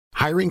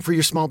Hiring for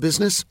your small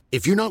business?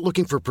 If you're not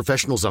looking for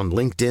professionals on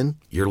LinkedIn,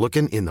 you're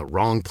looking in the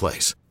wrong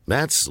place.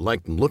 That's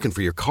like looking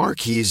for your car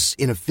keys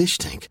in a fish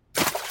tank.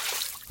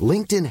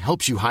 LinkedIn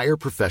helps you hire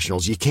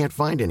professionals you can't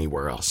find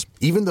anywhere else,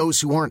 even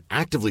those who aren't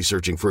actively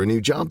searching for a new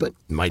job but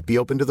might be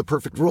open to the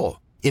perfect role.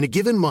 In a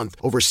given month,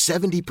 over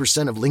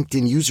 70% of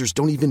LinkedIn users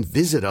don't even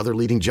visit other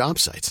leading job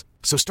sites.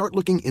 So start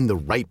looking in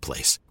the right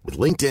place. With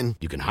LinkedIn,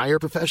 you can hire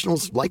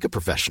professionals like a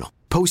professional.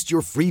 Post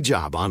your free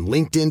job on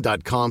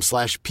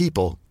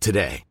linkedin.com/people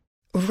today.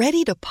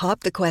 Ready to pop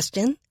the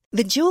question?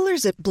 The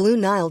jewelers at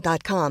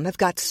BlueNile.com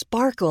have got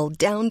sparkle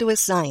down to a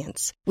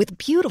science with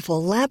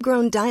beautiful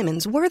lab-grown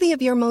diamonds worthy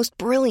of your most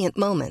brilliant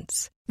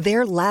moments.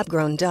 Their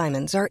lab-grown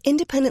diamonds are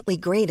independently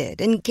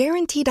graded and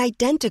guaranteed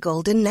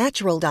identical to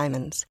natural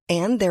diamonds,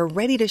 and they're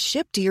ready to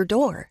ship to your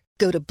door.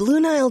 Go to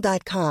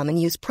BlueNile.com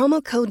and use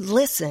promo code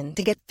LISTEN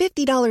to get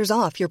 $50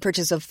 off your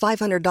purchase of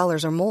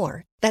 $500 or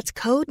more.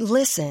 That's code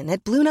LISTEN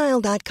at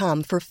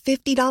BlueNile.com for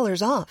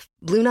 $50 off.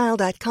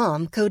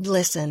 BlueNile.com, code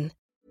LISTEN.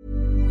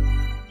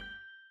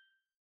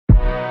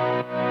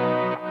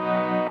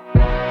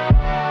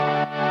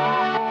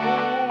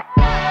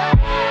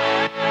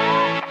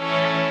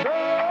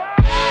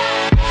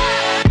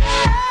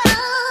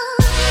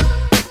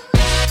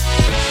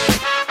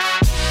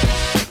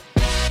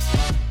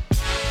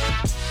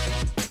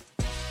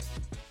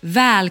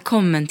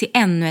 Välkommen till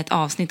ännu ett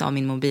avsnitt av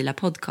min mobila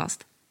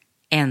podcast.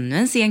 Ännu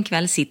en sen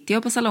kväll sitter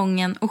jag på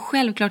salongen och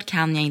självklart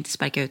kan jag inte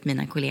sparka ut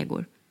mina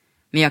kollegor.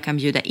 Men jag kan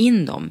bjuda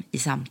in dem i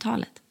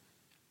samtalet.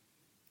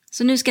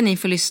 Så nu ska ni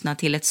få lyssna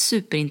till ett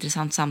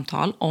superintressant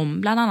samtal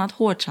om bland annat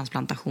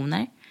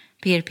hårtransplantationer,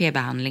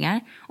 PRP-behandlingar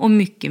och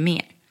mycket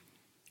mer.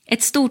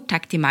 Ett stort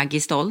tack till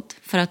Maggie Stolt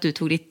för att du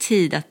tog dig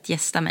tid att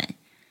gästa mig.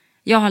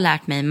 Jag har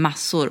lärt mig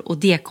massor och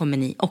det kommer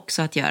ni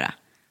också att göra.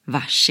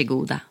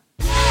 Varsågoda.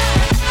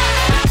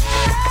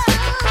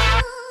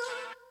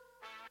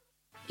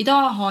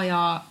 Idag har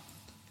jag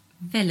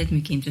väldigt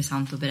mycket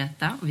intressant att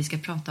berätta och vi ska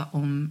prata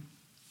om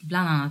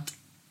bland annat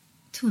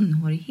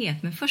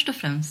tunnhårighet. Men först och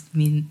främst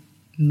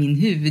min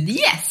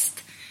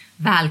huvudgäst.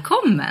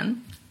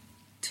 Välkommen!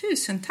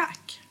 Tusen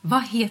tack!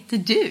 Vad heter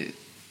du?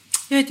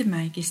 Jag heter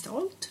Maggie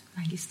Stolt.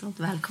 Maggie Stolt,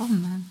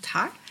 välkommen.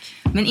 Tack!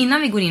 Men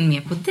innan vi går in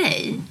mer på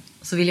dig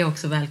så vill jag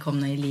också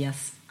välkomna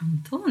Elias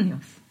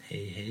Antonios.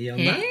 Hej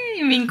Jonna.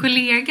 Hej, min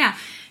kollega.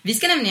 Vi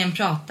ska nämligen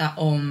prata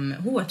om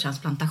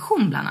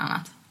hårtransplantation bland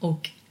annat.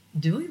 Och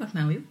du har ju varit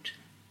med och gjort.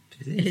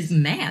 Precis. Eller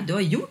med, du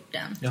har gjort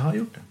den. Jag har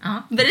gjort den.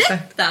 Ja,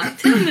 berätta,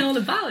 tell me all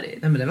about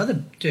it. Nej, men det var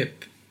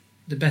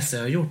det bästa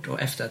jag har gjort.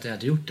 Och efter att jag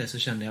hade gjort det så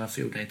kände jag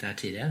varför gjorde jag inte det här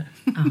tidigare.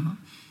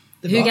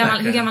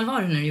 Hur gammal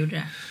var du när du gjorde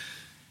det?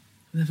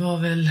 Det var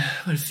väl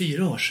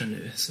 4 år sedan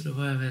nu. Så då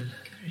var jag väl...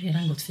 Det har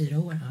redan gått 4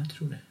 år. Ja, jag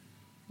tror det.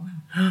 Wow.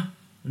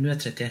 Och nu är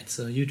jag 31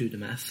 så you do the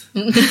math.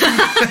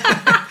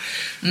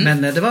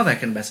 Men det var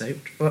verkligen det bästa jag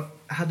gjort. Och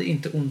jag hade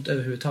inte ont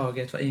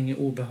överhuvudtaget. Det var ingen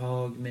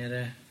obehag med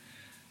det.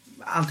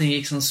 Allting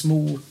gick som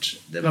smort.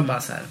 Det var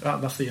bara så här,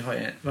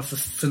 varför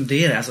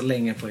funderar jag så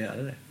länge på att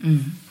göra det?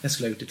 Jag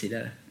skulle ha gjort det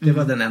tidigare. Det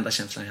var den enda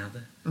känslan jag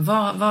hade.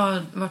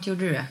 Vart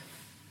gjorde du det?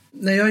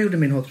 När jag gjorde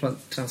min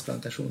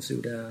hårtransplantation så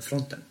gjorde jag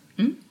fronten.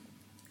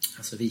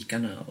 Alltså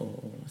vikarna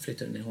och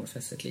flyttade ner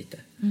hårfästet lite.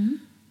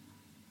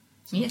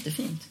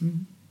 Jättefint.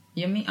 Men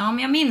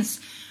jag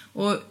minns.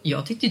 Och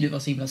jag tyckte du var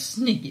så himla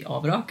snygg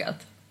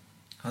avrakat.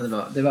 Ja,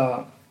 det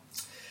var...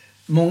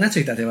 Många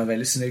tyckte att jag var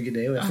väldigt snygg i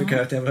det. Och jag fick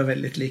höra att jag var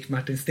väldigt lik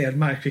Martin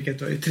Stenmark.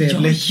 Vilket var ju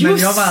trevligt. Ja, men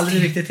jag var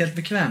aldrig riktigt helt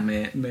bekväm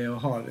med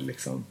att ha det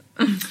liksom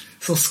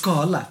så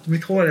skalat.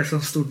 Mitt hår är så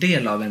en stor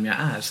del av vem jag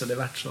är. Så det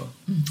vart så...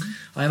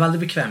 Ja, jag var aldrig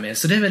bekväm med det.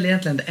 Så det är väl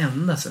egentligen det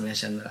enda som jag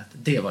känner att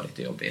det var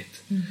lite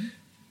jobbigt.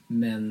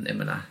 Men jag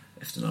menar,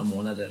 efter några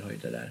månader har ju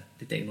det där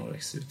lite egna hår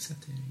växt ut. Så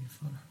det är ingen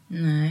fara.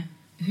 Nej.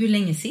 Hur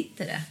länge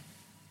sitter det?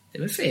 Det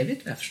är väl för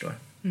evigt vad jag förstår.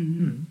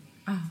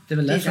 Det är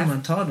väl därför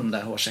man tar de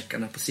där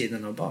hårsäckarna på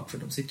sidan och bak. För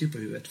de sitter ju på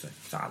huvudet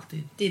för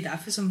alltid. Det är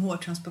därför som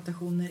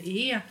hårtransplantationer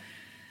är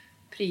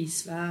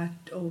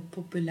prisvärt och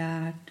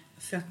populärt.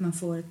 För att man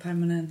får ett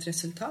permanent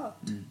resultat.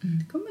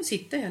 Det kommer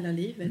sitta hela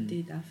livet. Det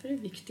är därför det är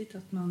viktigt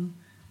att man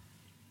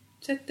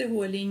sätter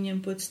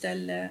hårlinjen på ett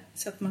ställe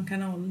så att man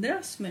kan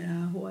åldras med det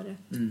här håret.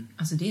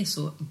 Alltså det är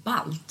så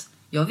ballt.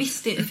 Jag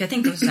visste, för jag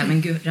tänkte också så här,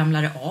 men gud,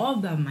 ramlar det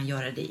av? Behöver man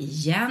göra det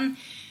igen?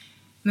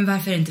 Men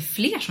varför är det inte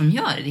fler som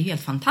gör det? Det är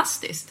helt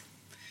fantastiskt.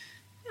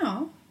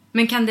 Ja.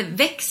 Men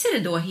växer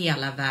det då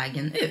hela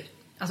vägen ut?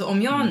 Alltså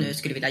om jag nu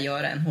skulle vilja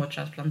göra en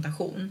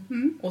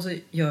hårtransplantation och så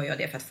gör jag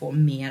det för att få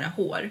mera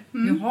hår.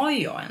 Nu har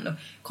ju jag ändå.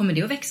 Kommer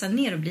det att växa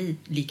ner och bli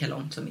lika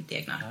långt som mitt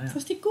egna? Ja.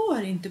 Fast det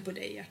går inte på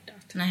dig,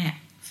 hjärtat.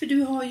 Nej. För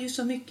du har ju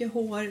så mycket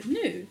hår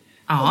nu.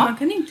 Ja. Och man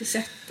kan inte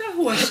sätta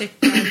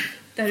hårsäckar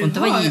där du inte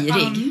har vara girig.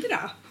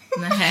 andra.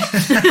 Nej.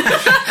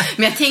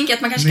 Men jag tänker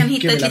att man kanske kan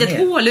hitta ett litet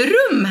mer.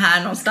 hålrum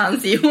här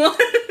någonstans i hår.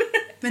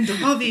 Men då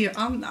har vi ju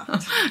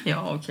annat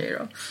Ja, okej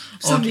då.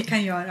 som vi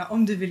kan göra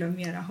om du vill ha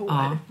mera hår.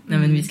 Ja, nej,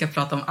 men vi ska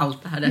prata om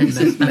allt det här. Det här är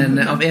så spännande.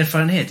 Men av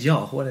erfarenhet,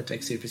 ja, håret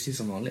växer ju precis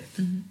som vanligt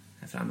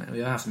här framme. Och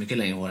jag har haft mycket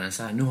längre hår än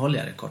så här. Nu håller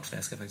jag det kort för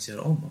jag ska faktiskt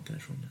göra om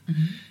operationen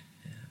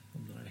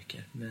om några veckor.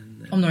 veckor.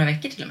 Men, Om några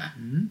veckor till och med?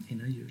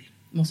 Innan jul.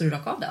 Måste du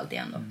raka av det allt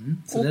igen då?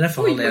 Så det är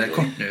därför håller jag det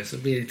kort nu, så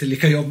blir det inte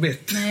lika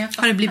jobbigt. Nej,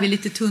 Har det blivit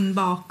lite tunn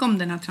bakom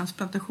den här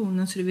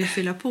transplantationen så du vill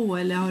fylla på,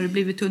 eller har det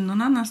blivit tunn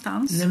någon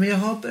annanstans? Nej, men jag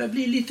har börjat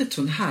bli lite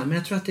tunn här, men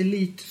jag tror att det är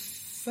lite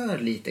för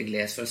lite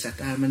gles för att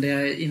sätta här. Men det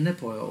jag är inne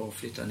på är att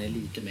flytta ner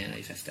lite mer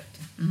i fästet.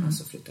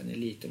 Alltså flytta ner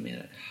lite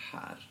mer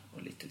här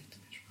och lite mer.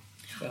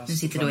 Nu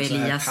sitter då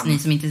Elias, ni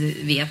som inte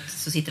vet,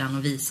 så sitter han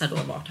och visar då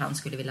vart han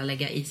skulle vilja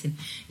lägga i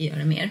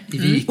öromer.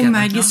 Och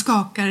Maggie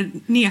skakar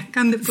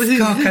nekande på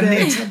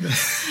huvudet.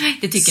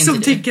 Det tycker som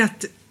inte du. tycker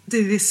att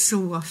du är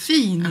så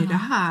fin i det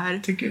här.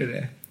 Tycker du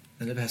det?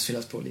 Men det behövs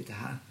fyllas på lite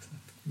här. Så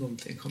att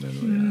någonting kommer jag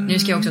nog göra. Nu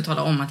ska jag också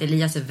tala om att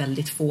Elias är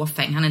väldigt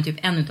fåfäng. Han är typ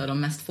en av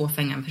de mest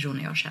fåfänga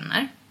personer jag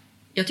känner.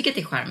 Jag tycker att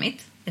det är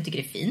charmigt. Jag tycker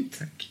det är fint.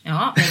 Tack.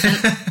 Ja, men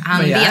sen,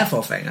 han Men jag är vet,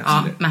 fåfäng, ja,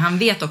 absolut. men han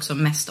vet också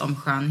mest om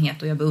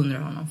skönhet och jag beundrar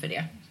honom för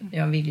det.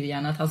 Jag vill ju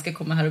gärna att han ska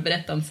komma här och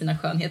berätta om sina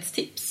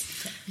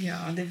skönhetstips. Ja,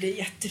 det blir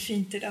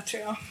jättefint det där,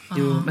 tror jag.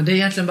 Jo, men det är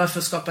egentligen bara för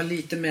att skapa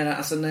lite mer.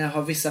 Alltså när jag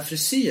har vissa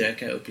frisyrer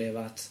kan jag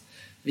uppleva att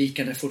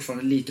vikarna är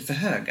fortfarande lite för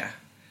höga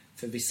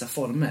för vissa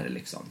former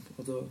liksom.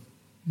 Och då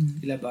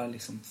vill jag bara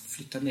liksom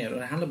flytta ner. Och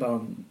det handlar bara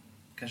om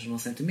kanske någon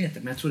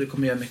centimeter, men jag tror det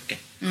kommer göra mycket.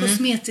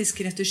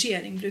 Kosmetisk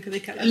retuschering brukar vi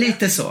kalla det.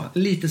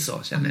 Lite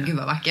så känner jag. Gud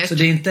vad vackert. Så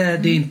det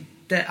är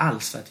inte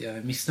alls för att jag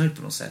är missnöjd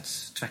på något sätt.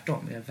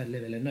 Tvärtom, jag är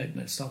väldigt, väldigt nöjd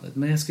med resultatet.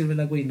 Men jag skulle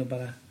vilja gå in och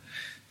bara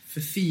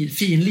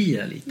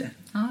finlira lite.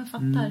 Ja, jag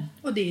fattar.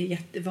 Och det är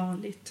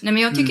jättevanligt. Nej,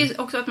 men jag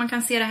tycker också att man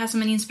kan se det här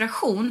som en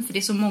inspiration. För det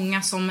är så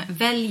många som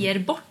väljer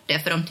bort det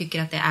för de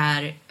tycker att det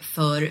är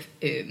för...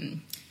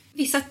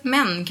 vissa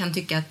män kan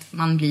tycka att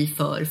man blir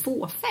för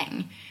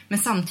fåfäng. Men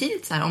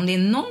samtidigt så här, om det är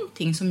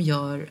någonting som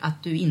gör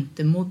att du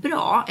inte mår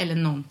bra eller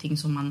någonting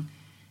som man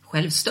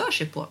själv stör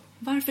sig på,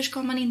 varför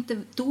ska man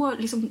inte då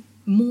liksom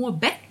må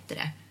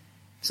bättre?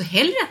 Så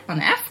hellre att man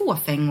är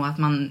fåfäng och att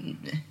man...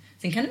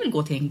 Sen kan det väl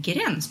gå till en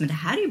gräns, men det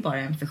här är ju bara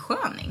en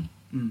försköning.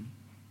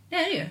 Det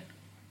är det ju.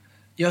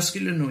 Jag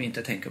skulle nog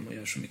inte tänka mig att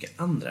göra så mycket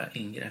andra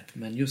ingrepp,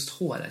 men just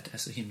håret är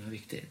så himla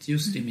viktigt.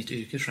 Just i mitt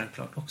yrke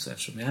självklart också,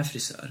 eftersom jag är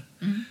frisör.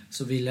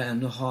 Så vill jag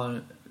ändå ha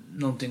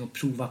någonting att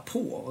prova på.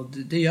 Och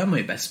det gör man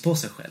ju bäst på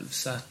sig själv.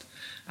 Så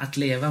att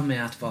leva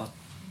med att vara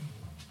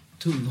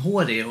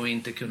tunnhårig och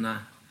inte kunna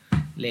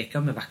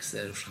leka med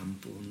vaxer och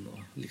schampon och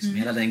liksom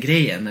hela den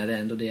grejen, när det är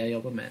ändå det jag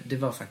jobbar med. Det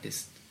var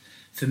faktiskt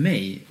för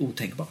mig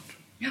otänkbart.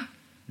 Ja,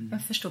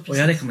 jag förstår precis. Och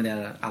jag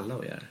rekommenderar alla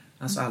att göra det.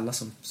 Alltså alla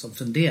som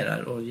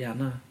funderar, och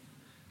gärna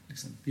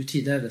liksom, ju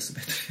tidigare desto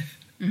bättre.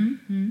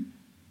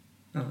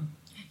 Ja.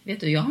 Vet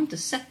du, jag har inte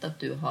sett att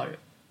du har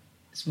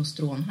små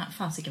strån här.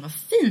 Fasiken, vad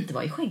fint det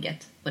var i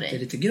skägget på dig. Det är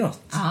lite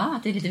grått. Ja,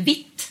 det är lite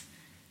vitt.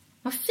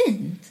 Vad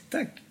fint.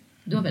 Tack.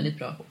 Du har väldigt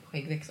bra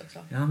skäggväxt också.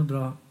 Jag har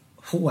bra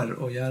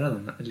hår att göra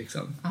den här,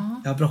 liksom.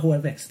 Ja. Jag har bra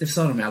hårväxt. Det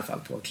sa de i alla fall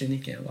på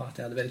kliniken, var att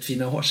jag hade väldigt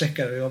fina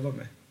hårsäckar att jobba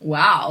med.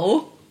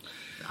 Wow!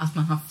 Att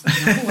man har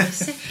fina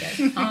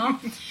hårsäckar. Ja,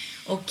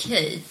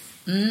 okej.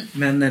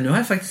 Men nu har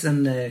jag faktiskt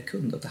en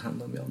kund att ta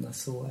hand om, Jonna,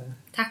 så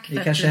Tack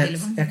för att du ville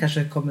vara med. jag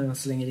kanske kommer och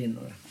slänger in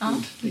några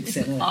lite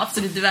senare. Ja,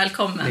 absolut, du är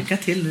välkommen. Lycka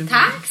till nu.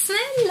 Tack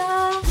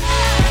snälla!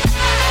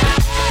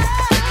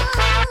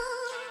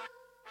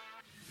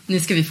 Nu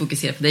ska vi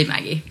fokusera på dig,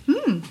 Maggie.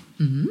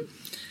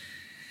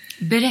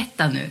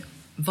 Berätta nu.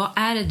 Vad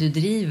är det du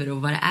driver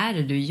och vad är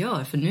det du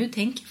gör? För nu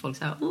tänker folk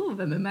så här,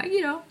 vem är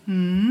Maggie då?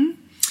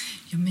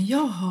 Ja, men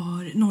jag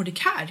har Nordic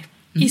Hair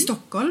i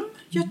Stockholm,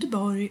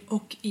 Göteborg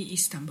och i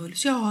Istanbul.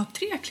 Så jag har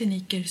 3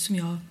 kliniker som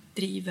jag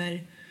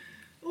driver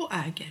och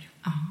äger.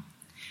 Ja.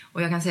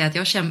 Och jag kan säga att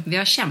vi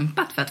har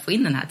kämpat för att få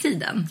in den här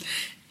tiden.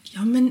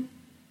 Ja, men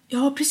jag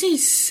har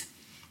precis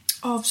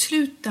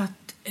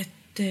avslutat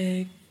ett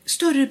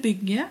större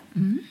bygge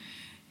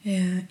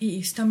i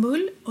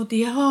Istanbul. Och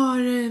det har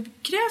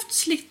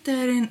krävts lite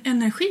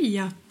energi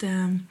att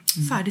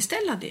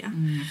färdigställa det.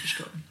 Jag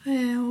förstår.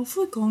 Och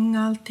få igång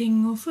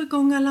allting och få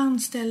igång alla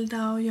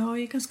anställda. Och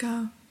jag är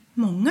ganska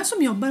många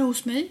som jobbar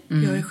hos mig.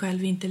 Jag är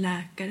själv inte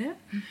läkare.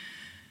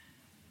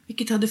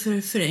 Vilket hade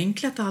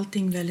förenklat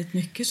allting väldigt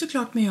mycket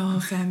såklart. Men jag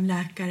har 5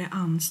 läkare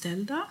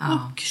anställda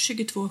och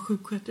 22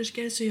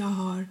 sjuksköterskor. Så jag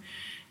har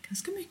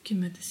ganska mycket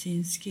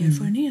medicinsk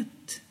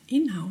erfarenhet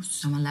in-house.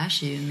 Ja, man lär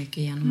sig ju mycket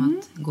genom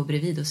att gå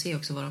bredvid och se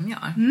också vad de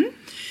gör.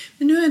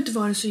 Men nu har jag inte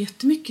varit så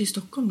jättemycket i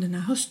Stockholm den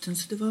här hösten.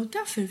 Så det var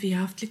därför vi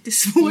har haft lite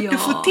svårt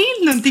att få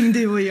till någonting,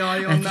 du och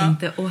jag, Jonna. Jag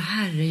tänkte,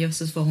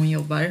 herrejösses vad hon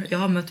jobbar. Jag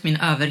har mött min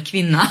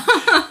överkvinna.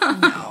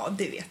 Ja,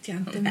 det vet jag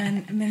inte.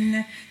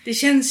 Men det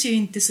känns ju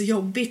inte så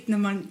jobbigt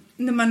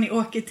när man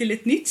åker till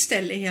ett nytt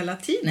ställe hela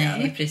tiden.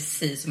 Nej,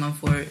 precis. Man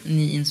får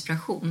ny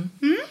inspiration.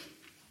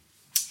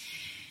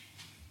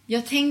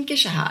 Jag tänker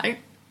så här.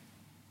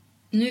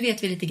 Nu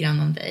vet vi lite grann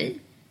om dig.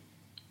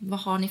 Vad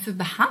har ni för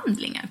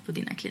behandlingar på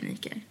dina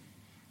kliniker?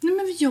 Nej,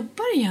 men vi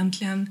jobbar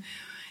egentligen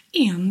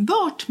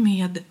enbart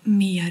med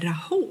mera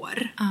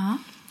hår. Ja.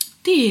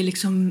 Det är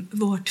liksom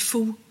vårt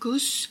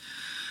fokus.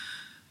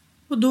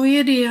 Och då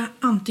är det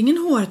antingen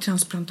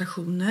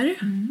hårtransplantationer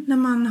när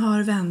man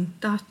har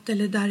väntat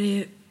eller där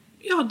det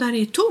där det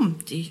är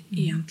tomt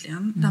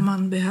egentligen. Där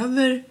man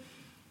behöver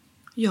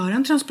göra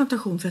en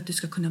transplantation för att det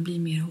ska kunna bli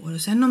mer hår.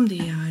 Och sen om det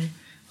är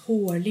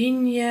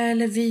hårlinje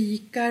eller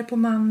vikar på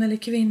man eller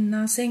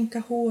kvinna, sänka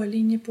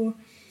hårlinje på,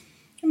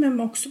 men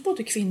också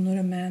både kvinnor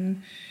och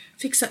män.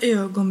 Fixa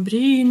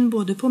ögonbryn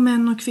både på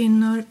män och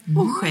kvinnor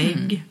och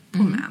skägg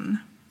på män.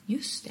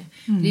 Just det.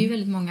 Det är ju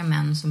väldigt många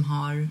män som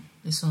har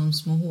liksom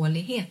små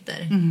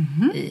håligheter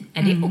i.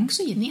 Är det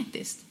också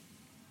genetiskt?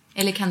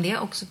 Eller kan det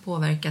också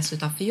påverkas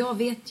utav, för jag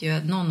vet ju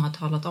att någon har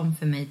talat om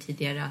för mig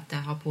tidigare att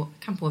det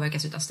kan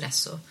påverkas utav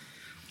stress och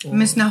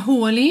men såna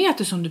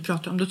håligheter som du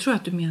pratar om, då tror jag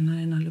att du menar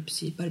en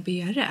alopecia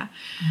barbere.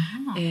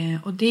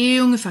 Och det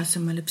är ungefär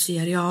som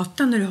alopecia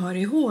areata när du har det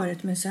i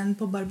håret, men sen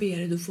på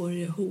barbere då får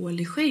du hål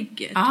i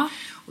skägget.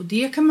 Och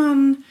det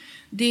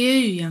är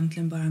ju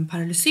egentligen bara en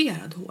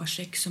paralyserad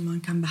hårsäck som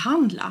man kan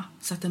behandla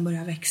så att den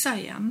börjar växa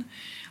igen.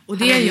 Och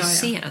det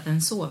paralyserad, att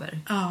den sover?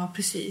 Ja,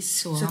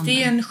 precis. Så att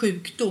det är en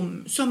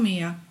sjukdom som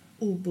är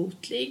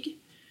obotlig.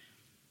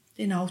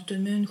 Det är en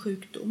autoimmun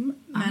sjukdom.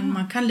 Men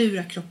man kan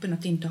lura kroppen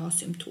att inte ha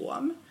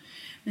symptom.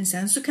 Men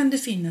sen så kan det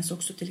finnas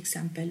också till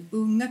exempel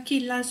unga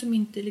killar som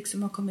inte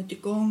liksom har kommit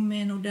igång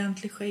med en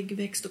ordentlig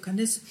skäggväxt.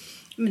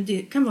 Men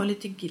det kan vara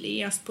lite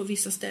glest på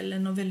vissa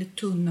ställen och väldigt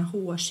tunna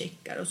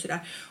hårsäckar och sådär.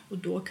 Och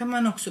då kan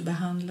man också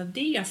behandla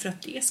det för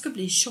att det ska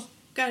bli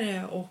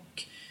tjockare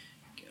och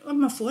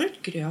man får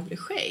ett grövre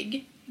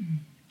skägg.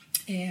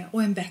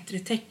 Och en bättre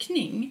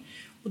täckning.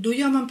 Och då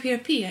gör man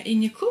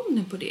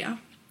PRP-injektioner på det.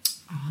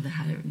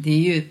 Det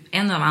är ju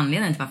en av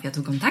anledningarna till varför jag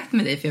tog kontakt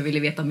med dig, för jag ville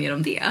veta mer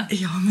om det.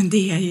 Ja, men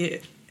det är ju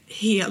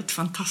helt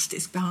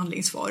fantastisk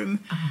behandlingsform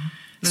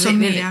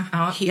som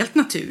är helt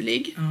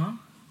naturlig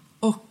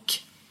och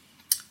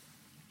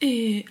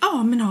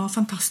men har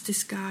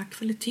fantastiska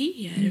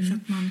kvaliteter för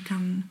att man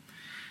kan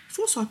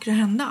få saker att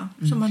hända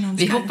som man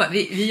önskar.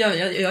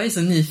 Jag är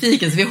så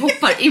nyfiken så vi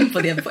hoppar in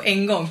på det på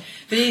en gång.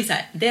 För det är ju så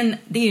här,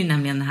 det är ju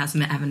nämligen det här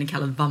som är även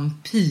kallad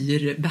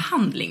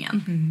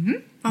vampyrbehandlingen.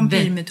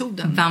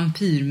 Vampyrmetoden.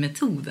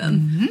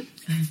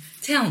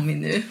 Tell me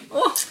nu.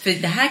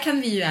 För det här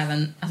kan vi ju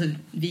även, alltså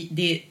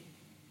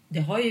det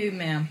har ju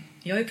med,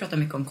 jag har ju pratat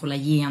mycket om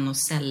kollagen och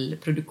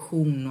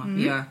cellproduktion och att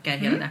vi ökar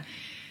hela det.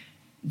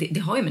 Det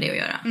har ju med det att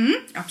göra.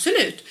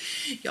 Absolut.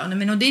 Ja,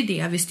 men och det är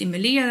det vi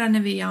stimulerar när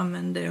vi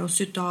använder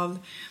oss av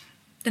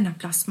den här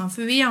plasman.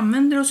 För vi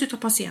använder oss av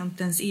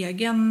patientens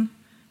egen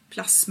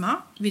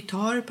plasma. Vi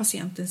tar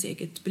patientens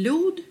eget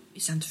blod. Vi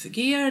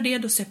centrifugerar det,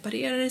 då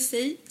separerar det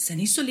sig. Sen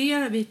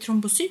isolerar vi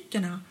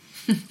trombocyterna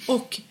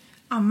och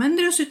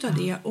använder oss av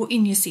det och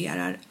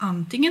injicerar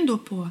antingen då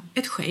på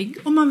ett skägg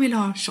om man vill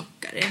ha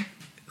tjockare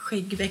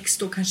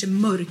skäggväxt och kanske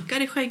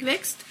mörkare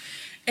skäggväxt.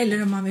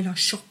 Eller om man vill ha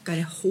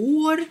tjockare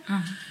hår.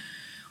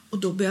 Och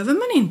då behöver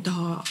man inte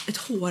ha ett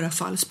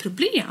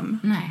håravfallsproblem.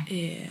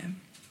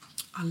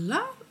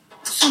 Alla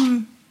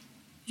som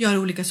gör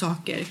olika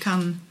saker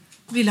kan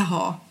vilja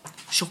ha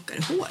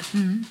tjockare hår.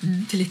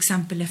 Till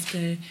exempel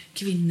efter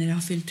kvinnor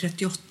har fyllt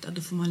 38,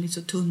 då får man lite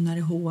så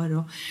tunnare hår.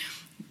 Och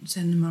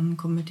sen när man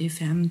kommer till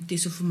 50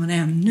 så får man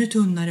ännu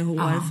tunnare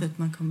hår för att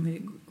man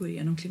går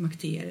igenom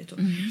klimakteriet.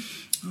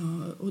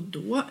 Och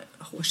då,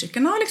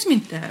 hårsäckarna har liksom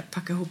inte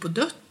packat ihop och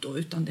dött då,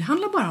 utan det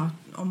handlar bara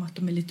om att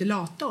de är lite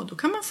lata. Och då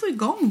kan man få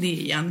igång det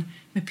igen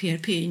med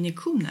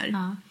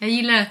PRP-injektioner. Jag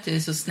gillar att du är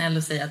så snäll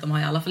och säger att de har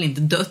i alla fall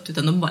inte dött,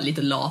 utan de är bara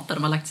lite lata.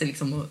 De har lagt sig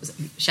liksom och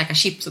käkat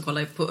chips och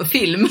kollat på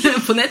film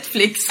på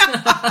Netflix.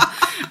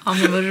 Ja,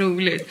 men vad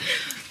roligt.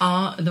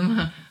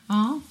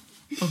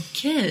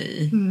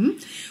 Okej.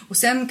 Och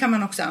sen kan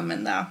man också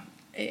använda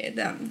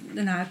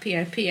den här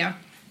PRP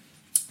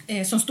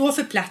som står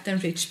för Platinum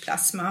Rich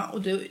Plasma.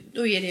 Och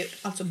då är det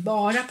alltså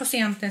bara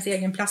patientens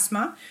egen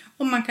plasma.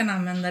 Och man kan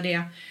använda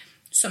det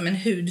som en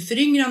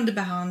hudföryngrande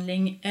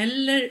behandling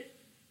eller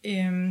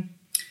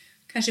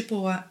kanske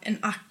på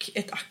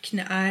ett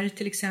akneär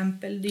till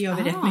exempel. Det gör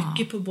vi rätt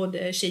mycket på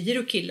både tjejer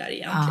och killar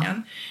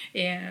egentligen.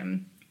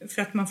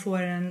 För att man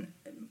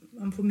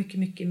får mycket,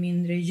 mycket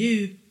mindre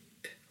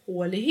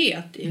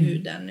djuphålighet i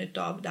huden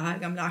utav det här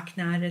gamla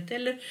akneäret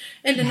eller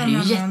det någon är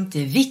ju annan.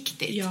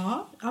 jätteviktigt.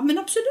 Ja, men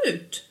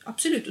absolut.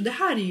 Och det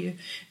här är ju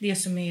det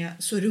som är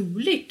så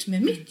roligt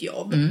med mitt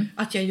jobb.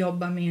 Att jag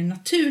jobbar med en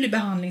naturlig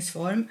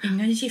behandlingsform.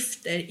 Inga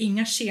gifter,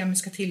 inga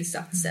kemiska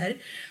tillsatser.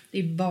 Det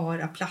är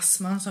bara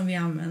plasman som vi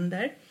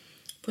använder.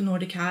 På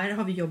Nordic Hair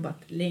har vi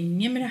jobbat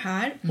länge med det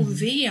här.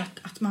 Och vet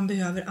att man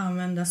behöver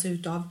använda sig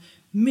utav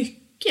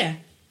mycket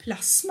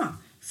plasma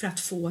för att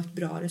få ett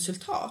bra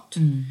resultat.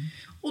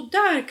 Och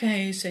där kan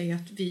jag ju säga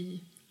att vi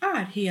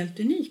är helt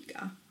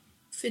unika.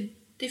 För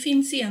det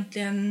finns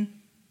egentligen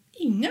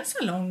inga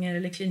salonger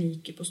eller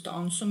kliniker på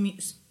stan som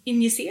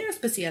injicerar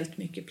speciellt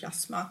mycket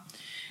plasma.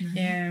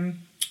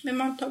 Men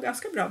man tar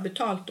ganska bra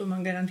betalt och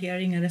man garanterar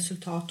inga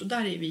resultat. Och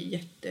där är vi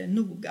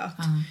jättenoga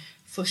att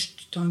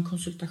först ta en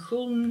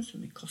konsultation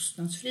som är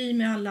kostnadsfri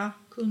med alla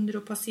kunder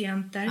och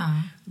patienter.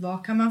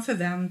 Vad kan man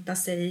förvänta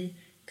sig?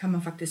 Kan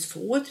man faktiskt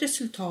få ett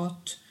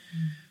resultat?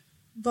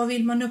 Vad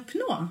vill man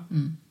uppnå?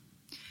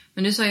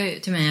 Men du sa ju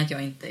till mig att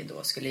jag inte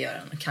då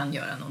kan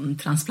göra någon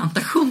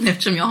transplantation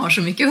eftersom jag har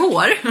så mycket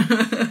hår.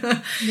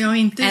 Ja,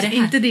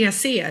 inte det jag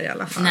ser i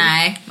alla fall.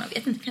 Nej, man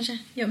vet inte, kanske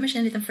gömmer sig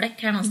en liten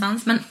fläck här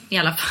någonstans. Men i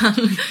alla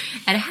fall,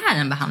 är det här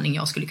en behandling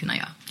jag skulle kunna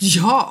göra?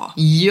 Ja!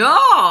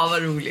 Ja,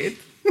 vad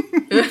roligt!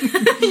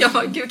 Jag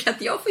bara, gud, kan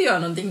inte jag få göra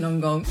någonting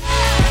någon gång?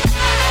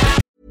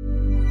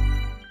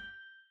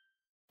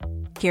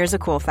 Here's a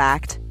cool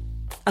fact.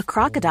 A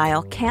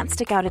crocodile can't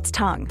stick out its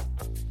tongue.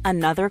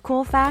 Another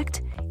cool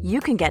fact, you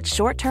can get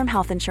short-term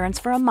health insurance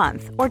for a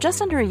month or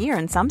just under a year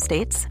in some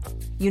states.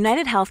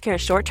 United Healthcare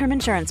short-term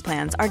insurance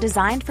plans are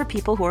designed for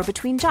people who are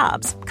between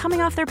jobs,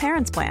 coming off their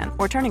parents' plan,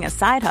 or turning a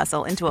side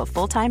hustle into a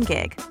full-time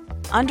gig.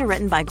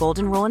 Underwritten by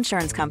Golden Rule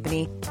Insurance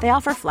Company, they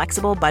offer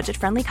flexible,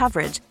 budget-friendly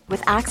coverage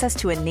with access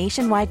to a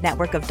nationwide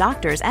network of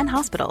doctors and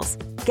hospitals.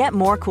 Get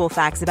more cool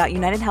facts about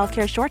United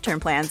Healthcare short-term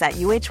plans at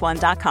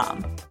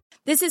uh1.com.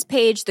 This is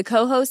Paige, the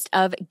co-host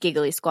of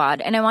Giggly Squad,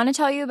 and I want to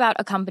tell you about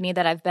a company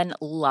that I've been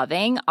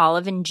loving,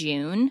 Olive &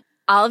 June.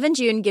 Olive &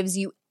 June gives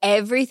you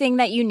everything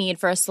that you need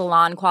for a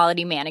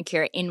salon-quality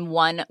manicure in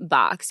one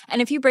box.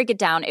 And if you break it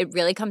down, it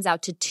really comes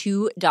out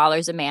to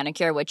 $2 a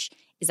manicure, which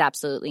is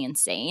absolutely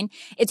insane.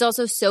 It's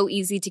also so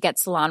easy to get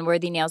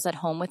salon-worthy nails at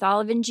home with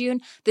Olive &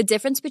 June. The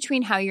difference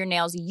between how your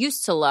nails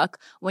used to look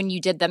when you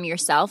did them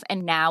yourself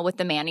and now with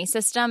the Mani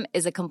system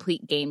is a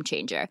complete game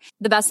changer.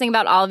 The best thing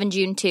about Olive &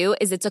 June, too,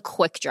 is it's a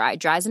quick dry.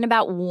 Dries in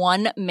about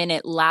 1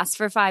 minute, lasts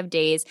for 5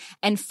 days,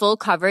 and full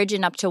coverage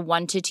in up to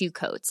 1 to 2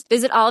 coats.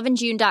 Visit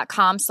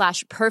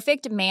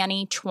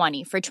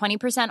oliveandjune.com/perfectmani20 for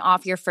 20%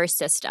 off your first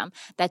system.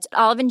 That's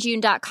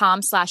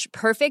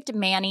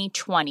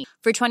oliveandjune.com/perfectmani20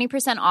 for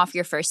 20% off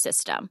your first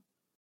system.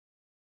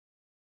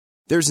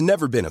 There's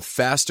never been a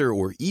faster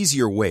or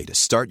easier way to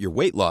start your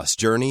weight loss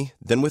journey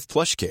than with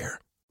PlushCare.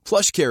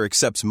 PlushCare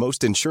accepts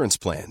most insurance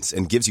plans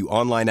and gives you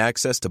online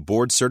access to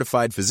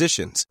board-certified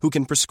physicians who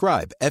can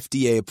prescribe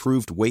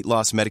FDA-approved weight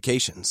loss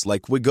medications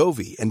like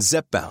Wegovy and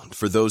Zepbound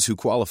for those who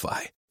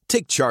qualify.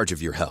 Take charge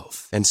of your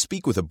health and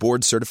speak with a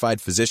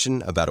board-certified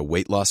physician about a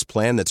weight loss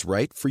plan that's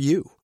right for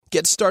you.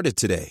 Get started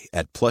today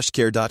at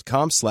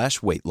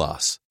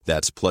plushcare.com/weightloss.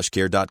 That's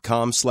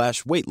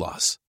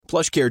plushcare.com/weightloss.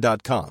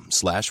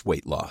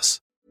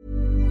 plushcare.com/weightloss.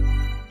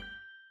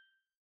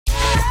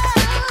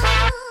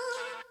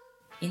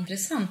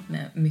 Intressant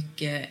med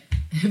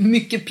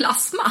mycket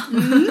plasma.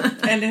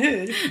 Eller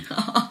hur?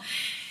 Ja.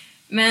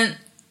 Men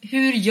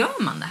hur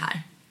gör man det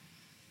här?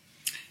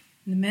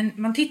 Men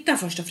man tittar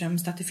först och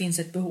främst att det finns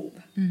ett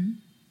behov.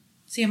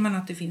 Ser man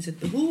att det finns ett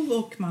behov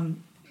och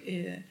man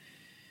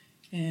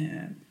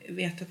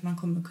vet att man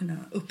kommer kunna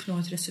uppnå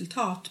ett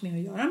resultat med att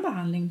göra en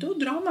behandling, då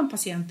drar man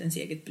patientens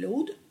eget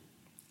blod.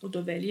 Och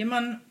då väljer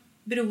man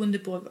beroende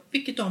på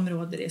vilket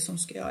område det är som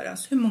ska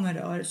göras, hur många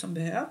rör som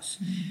behövs.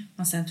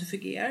 Man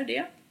centrifugerar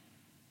det.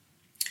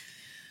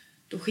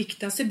 Då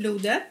skiktas i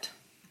blodet.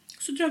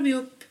 Så drar vi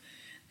upp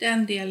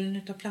den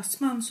delen av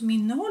plasman som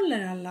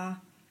innehåller alla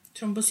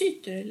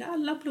trombocyter eller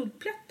alla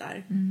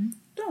blodplättar.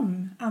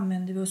 De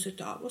använder vi oss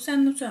utav. Och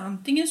sen så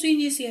antingen så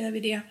injicerar vi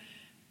det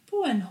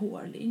på en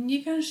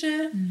hårlinje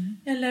kanske.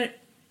 Eller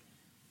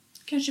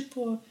kanske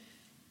på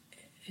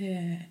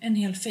en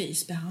hel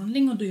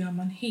facebehandling, och då gör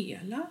man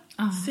hela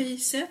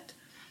facet.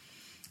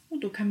 Och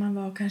då kan man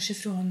vara kanske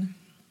från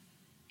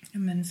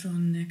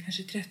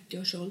kanske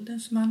 30-årsåldern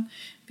som man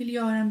vill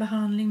göra en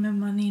behandling, men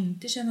man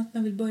inte känner att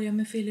man vill börja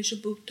med fillers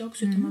och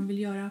botox, utan man vill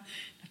göra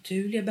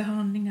naturliga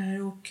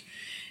behandlingar och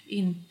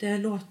inte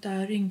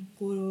låta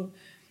rynkor och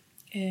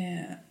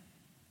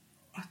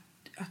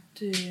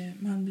att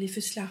man blir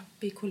för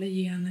slapp i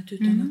kollagenet,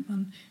 utan att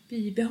man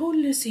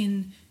bibehåller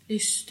sin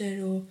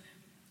lyster och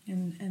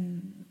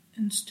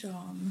en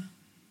stram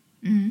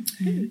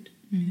hud.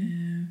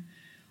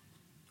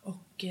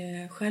 Och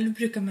själv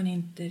brukar man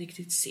inte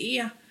riktigt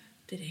se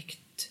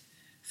direkt,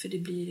 för det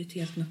blir ett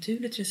helt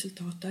naturligt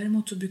resultat.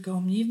 Däremot så brukar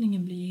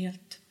omgivningen bli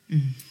helt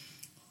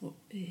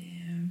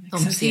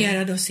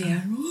exalterad och se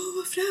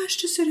vad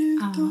fräscht det ser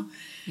ut. Och,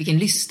 vilken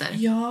lyster.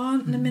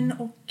 Ja, men,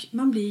 och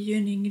man blir ju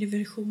en yngre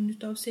version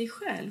utav sig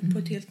själv på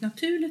ett helt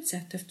naturligt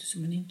sätt,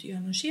 eftersom man inte gör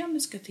några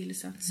kemiska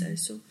tillsatser.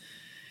 Så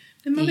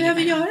men man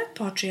behöver göra ett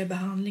par 3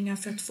 behandlingar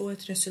för att få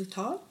ett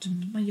resultat.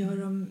 Man gör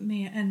dem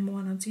med 1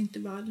 månads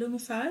intervall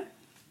ungefär.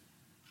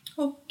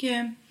 Och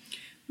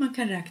man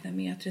kan räkna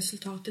med att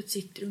resultatet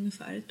sitter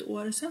ungefär 1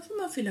 år. Sen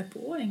får man fylla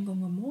på 1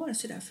 gång om året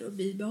så där för att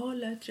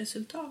bibehålla ett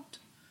resultat.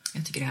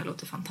 Jag tycker det här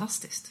låter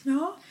fantastiskt.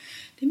 Ja,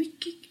 det är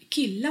mycket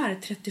killar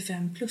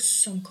 35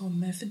 plus som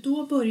kommer. För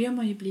då börjar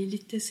man ju bli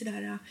lite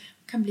sådär,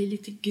 kan bli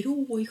lite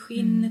grå i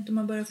skinnet och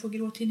man börjar få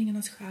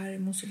gråtidningarnas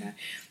skärm och sådär.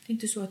 Det är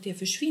inte så att det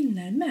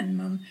försvinner, men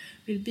man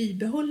vill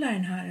bibehålla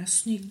den här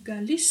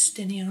snygga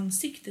lysten i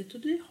ansiktet.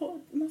 Och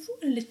man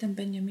får en liten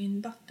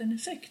Benjamin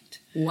Button-effekt.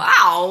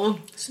 Wow!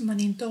 Så man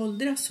inte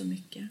åldras så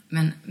mycket.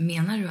 Men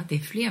menar du att det är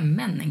fler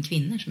män än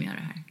kvinnor som gör det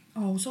här?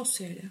 Ja, hos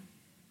oss är det.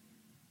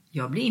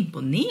 Jag blir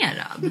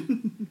imponerad.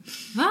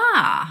 Va?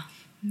 Ja.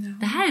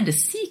 Det här är the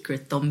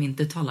secret de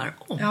inte talar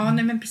om. Ja,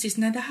 nej men precis.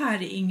 Nej, det här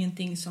är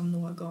ingenting som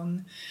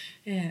någon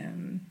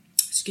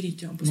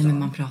skryter om på Nej, stan. men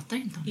man pratar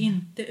inte om det.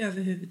 Inte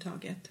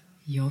överhuvudtaget.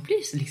 Jag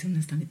blir liksom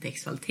nästan lite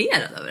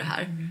exalterad över det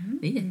här.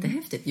 Det är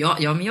jättehäftigt.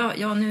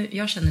 Men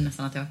jag känner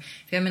nästan att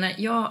för jag menar,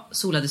 jag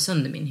solade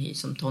sönder min hy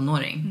som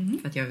tonåring.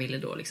 För att jag ville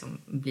då liksom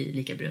bli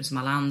lika brun som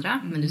alla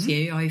andra. Men du ser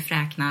ju, jag har ju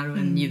fräknar och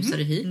en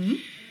ljusare hy.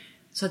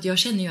 Så att jag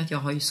känner ju att jag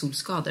har ju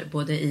solskador.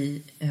 Både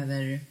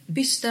över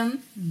bysten,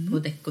 på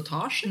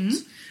dekotaget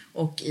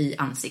och i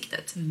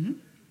ansiktet.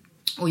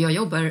 Och jag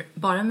jobbar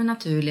bara med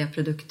naturliga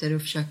produkter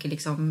och försöker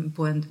liksom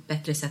på ett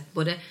bättre sätt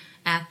både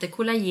äter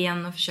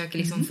kollagen och försöker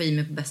liksom få i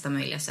mig på bästa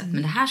möjliga sätt.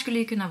 Men det här skulle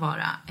ju kunna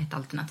vara ett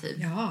alternativ.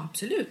 Ja,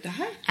 absolut. Det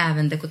här.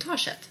 Även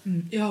dekotaget.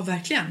 Ja,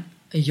 verkligen.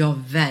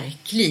 Ja,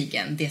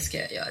 verkligen. Det ska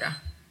jag göra.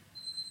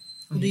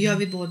 Och då gör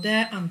vi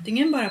både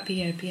antingen bara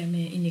PRP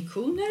med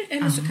injektioner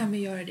eller så kan vi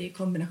göra det i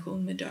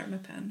kombination med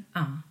Dermapen.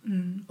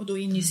 Och då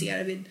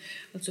injicerar vi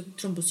alltså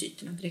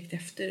trombocyterna direkt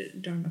efter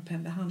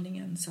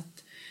Dermapen-behandlingen så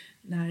att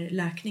när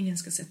läkningen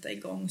ska sätta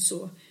igång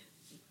så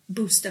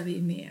boostar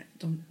vi med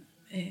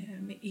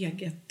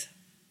eget.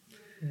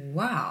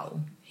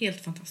 Wow.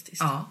 Helt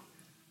fantastiskt. Ja.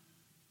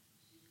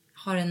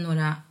 Har den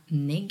några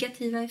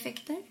negativa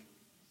effekter?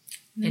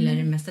 Eller är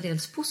det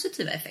mestadels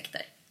positiva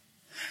effekter?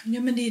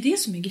 Ja, men det är det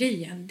som är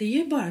grejen.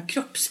 Det är bara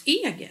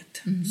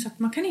kroppseget. Så att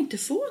man kan inte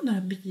få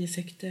några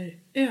bieffekter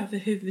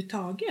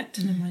överhuvudtaget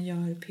när man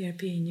gör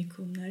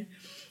PRP-injektioner.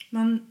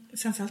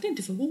 Framförallt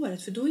inte för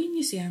håret, för då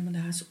injicerar man det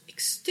här så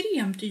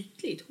extremt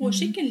ytligt.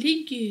 Hårsäcken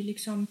ligger ju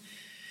liksom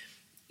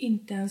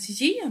inte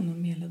ens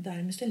genom hela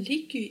dermis. Den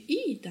ligger ju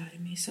i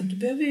dermis. Så att du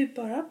behöver ju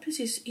bara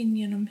precis in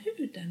genom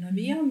huden. Och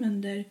vi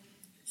använder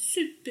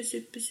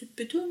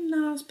super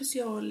tunna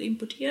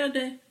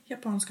specialimporterade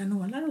japanska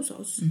nålar hos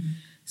oss.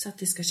 Så att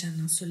det ska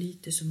kännas så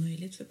lite som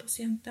möjligt för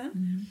patienten.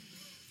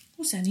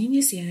 Och sen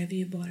injicerar vi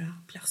ju bara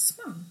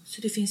plasman.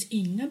 Så det finns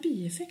inga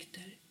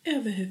bieffekter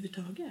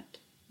överhuvudtaget.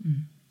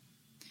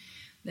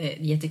 Det är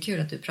jättekul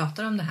att du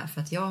pratar om det här.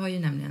 För att jag har ju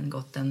nämligen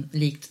gått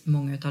likt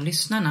många av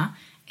lyssnarna,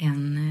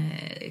 en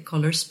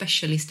Color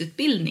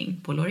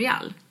Specialist-utbildning på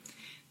L'Oreal.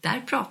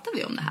 Där pratar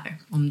vi om det här.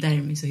 Om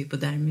dermis och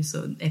hypodermis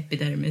och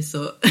epidermis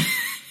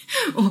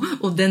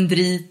och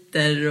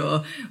dendriter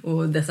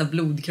och dessa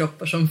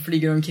blodkroppar som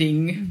flyger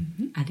omkring.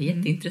 Det är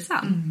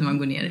jätteintressant när man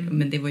går ner.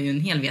 Men det var ju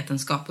en hel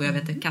vetenskap och jag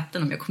vet inte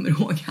katten om jag kommer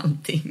ihåg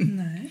allting.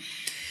 Nej.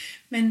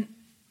 Men,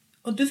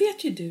 och då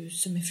vet ju du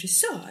som är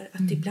frisör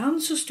att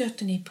ibland så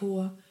stöter ni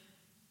på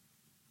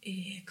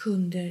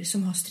kunder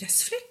som har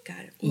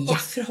stressfläckar. Och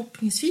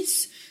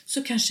förhoppningsvis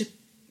så kanske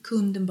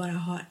kunden bara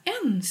har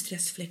en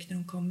stressfläck när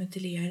de kommer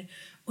till er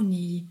och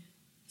ni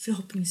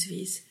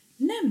förhoppningsvis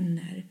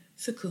nämner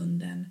för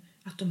kunden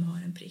att de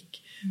har en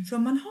prick. För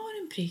om man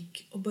har en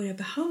prick och börjar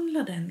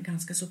behandla den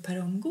ganska så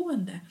per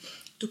omgående,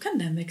 då kan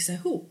den växa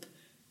ihop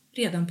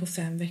redan på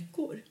 5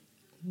 veckor.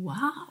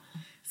 Wow!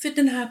 För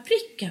den här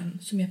pricken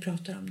som jag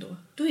pratar om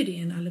då är det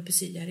en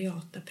alopecia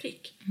areata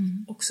prick.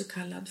 Också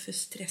kallad för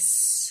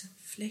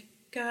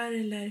stressfläckar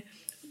eller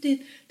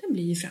den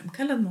blir ju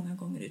framkallad många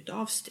gånger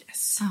utav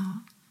stress.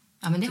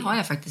 Ja, men det har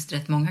jag faktiskt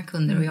rätt många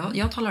kunder och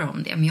jag talar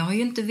om det. Men jag har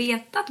ju inte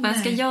vetat vad jag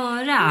ska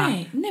göra.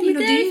 Nej, det är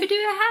därför du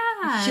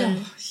är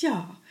här.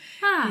 Ja.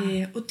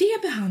 Och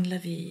det behandlar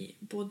vi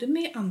både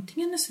med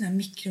antingen en sån här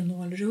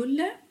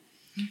mikronålrulle.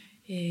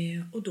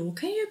 Och då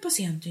kan ju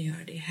patienten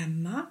göra det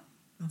hemma.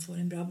 Man får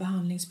en bra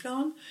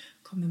behandlingsplan.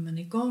 Kommer man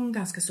igång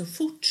ganska så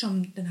fort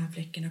som den här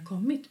fläcken har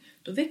kommit,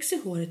 då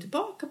växer håret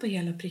tillbaka på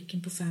hela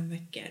pricken på 5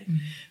 veckor.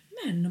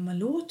 Men om man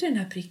låter den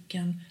här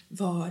pricken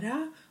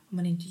vara, om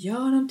man inte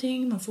gör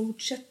någonting, man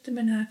fortsätter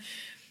med den här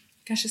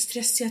kanske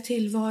stressiga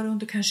tillvaron,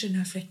 då kanske den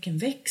här fläcken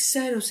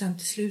växer och sen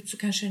till slut så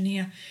kanske den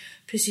är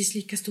precis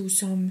lika stor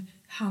som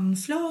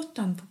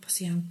handflatan på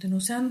patienten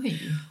och sen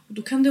och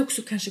då kan det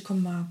också kanske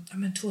komma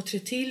 2-3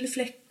 till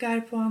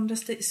fläckar på andra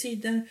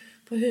sidan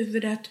på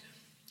huvudet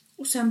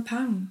och sen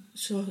pang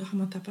så har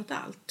man tappat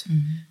allt.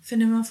 För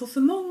när man får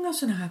för många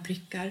sådana här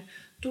prickar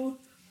då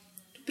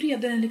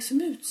breder den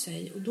liksom ut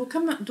sig och då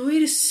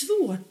är det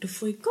svårt att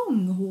få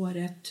igång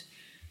håret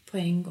på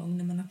en gång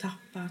när man har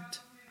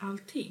tappat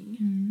allting.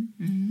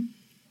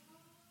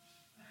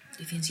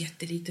 Det finns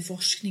jättelite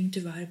forskning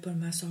tyvärr på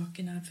de här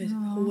sakerna. För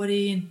hår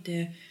är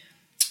inte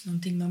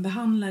någonting man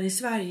behandlar i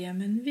Sverige.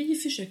 Men vi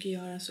försöker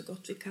göra så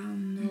gott vi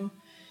kan.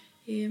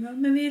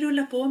 Men vi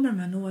rullar på med de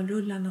här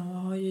nålrullarna och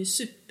har ju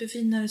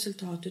superfina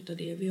resultat utav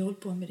det. Vi har hållit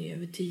på med det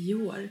över 10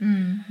 år.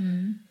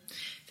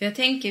 För jag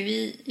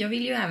tänker, jag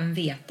vill ju även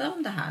veta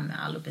om det här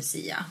med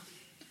alopecia.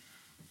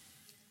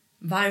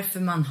 Varför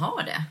man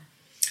har det.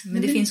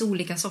 Men det finns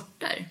olika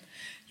sorter.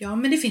 Ja,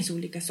 men det finns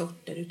olika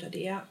sorter utav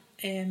det.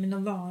 Men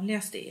de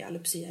vanligaste är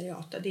alopecia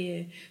areata. Det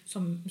är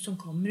som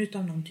kommer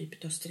utav någon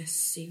typ av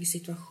stressig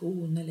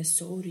situation eller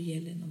sorg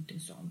eller någonting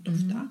sånt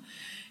ofta.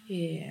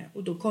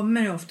 Och då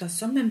kommer det ofta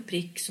som en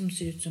prick som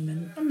ser ut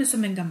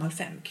som en gammal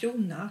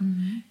 5-krona.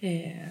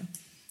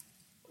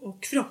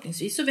 Och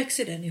förhoppningsvis så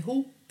växer den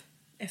ihop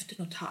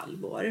efter något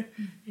halvår.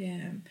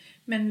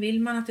 Men vill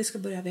man att det ska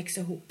börja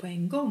växa ihop på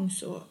en gång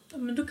så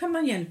då kan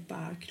man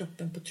hjälpa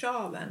kroppen på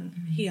traven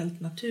helt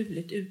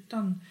naturligt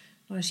utan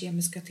några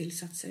kemiska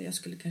tillsatser. Jag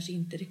skulle kanske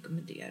inte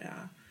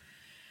rekommendera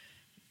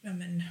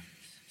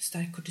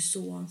stark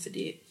kortison, för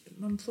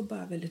man får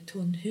bara väldigt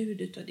tunn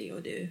hud utav det,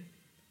 och det är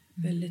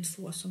väldigt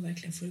få som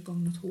verkligen får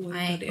igång något hår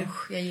av det.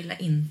 Usch, jag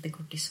gillar inte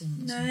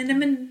kortison. Nej,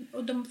 men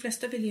och de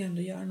flesta vill ju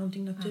ändå göra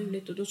någonting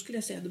naturligt, och då skulle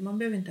jag säga att man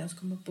behöver inte ens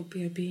komma på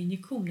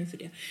PRP-injektioner för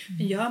det.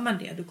 Men gör man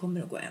det, då kommer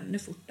det att gå ännu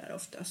fortare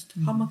oftast.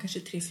 Har man kanske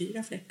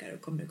 3-4 fläckar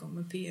och kommer igång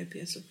med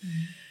PRP, så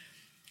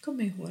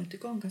kommer ju håret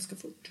igång ganska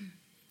fort.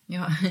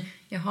 Ja,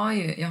 jag har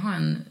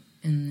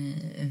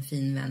en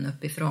fin vän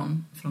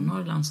uppifrån från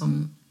Norrland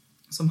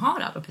som har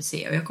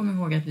alopecia, och jag kommer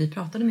ihåg att vi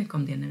pratade mycket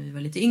om det när vi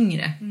var lite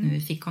yngre, när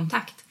vi fick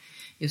kontakt,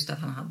 just att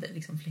han hade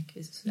liksom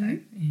fläckvis och sådär.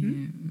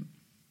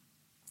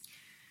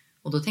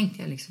 Och då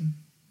tänkte jag liksom,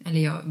 eller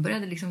jag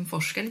började liksom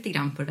forska lite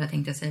grann på det där,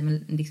 tänkte jag säga,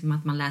 men liksom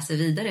att man läser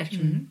vidare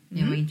eftersom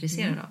jag var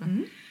intresserad av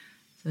det.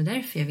 Så det är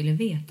därför jag ville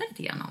veta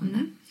lite grann om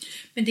det.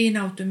 Men det är en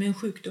autoimmun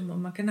sjukdom och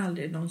man kan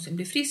aldrig någonsin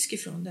bli frisk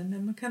ifrån den,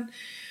 men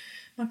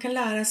man kan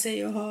lära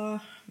sig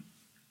att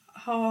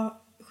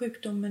ha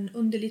sjukdomen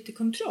under lite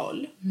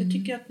kontroll. Jag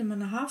tycker att när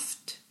man har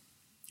haft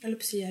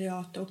alopecia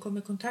areata och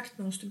kommer i kontakt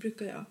med oss, då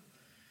brukar jag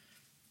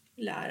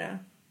lära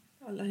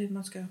alla hur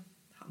man ska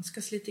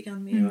handskas lite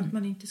grann mer, och att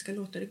man inte ska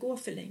låta det gå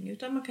för länge,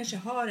 utan man kanske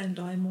har en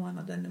dag i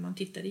månaden när man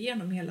tittar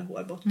igenom hela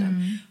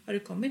hårbotten. Har det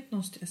kommit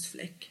någon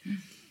stressfläck?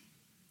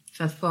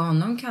 För att på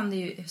honom kan det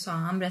ju, sa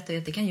han, berättade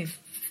att det kan ju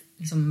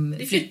liksom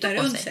flytta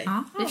runt sig.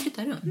 Ja, det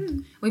flyttar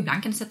runt. Och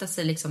ibland kan det sätta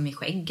sig liksom i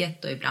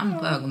skägget, och ibland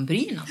på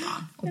ögonbrynen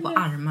och på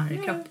armar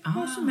och kropp.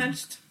 Vad som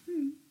helst.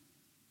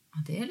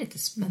 Ja, det är lite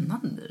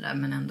spännande där,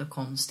 men ändå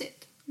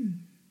konstigt.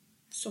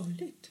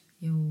 Sorgligt.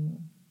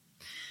 Jo.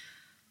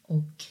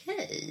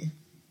 Okej.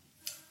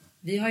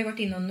 Vi har ju varit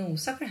inne och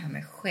nosat på det här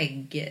med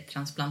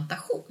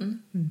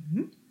skäggtransplantation.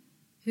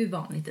 Hur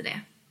vanligt är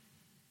det?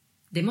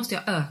 Det måste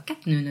ju ha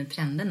ökat nu när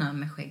trenderna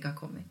med skägg har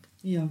kommit.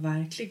 Ja,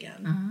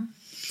 verkligen.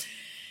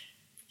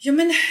 Ja,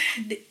 men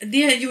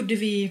det gjorde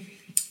vi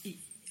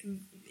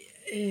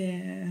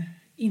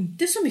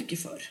inte så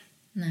mycket för.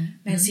 Nej.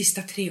 Men de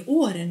sista 3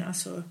 åren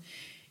alltså,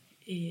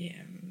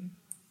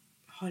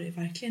 har det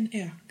verkligen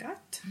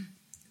ökat.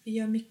 Vi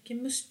gör mycket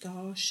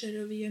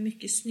mustascher och vi gör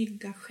mycket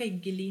snygga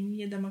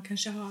skägglinjer där man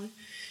kanske har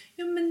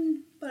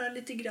bara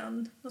lite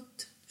grann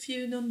något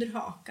fjun under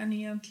hakan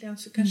egentligen,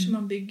 så kanske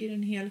man bygger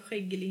en hel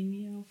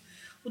skägglinje,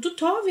 och då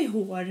tar vi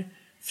hår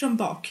från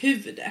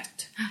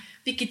bakhuvudet,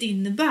 vilket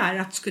innebär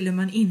att skulle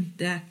man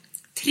inte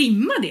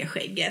trimma det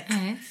skägget,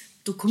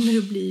 då kommer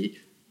det bli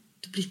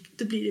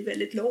då blir det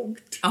väldigt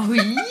långt.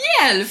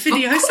 Hjälp!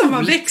 För det har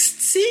samma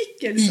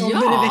växtcykel som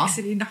när det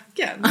växer i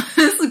nacken.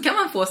 Så kan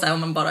man få så här, om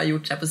man bara har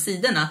gjort så här på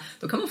sidorna,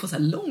 då kan man få så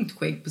här långt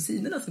skägg på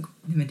sidorna.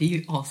 Men det är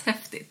ju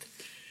ashäftigt.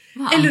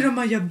 Wow. Eller om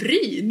man gör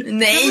bryn.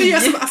 Nej! Man gör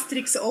som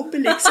Asterix och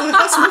Obelix och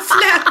har små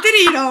flätor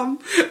i dem.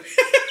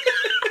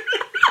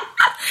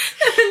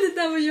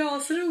 Det där var ju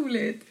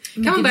asroligt.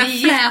 Kan man börja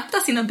fläta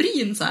sina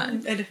bryn så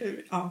här? Eller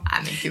hur? Ja.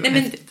 Nej,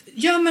 men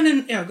gör man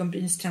en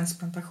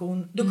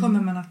ögonbrynstransplantation, då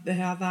kommer man att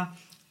behöva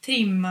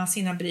trimma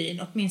sina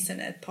bryn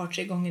åtminstone ett par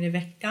 3 gånger i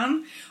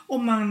veckan. Och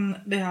man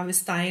behöver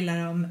styla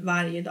dem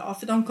varje dag,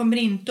 för de kommer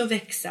inte att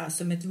växa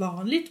som ett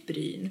vanligt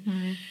bryn.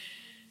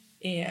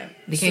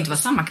 Det kan ju inte vara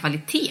samma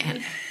kvalitet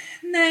heller.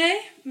 Nej,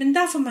 men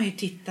där får man ju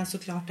titta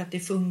såklart att det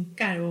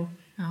funkar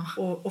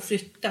och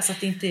flytta, så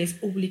att det inte är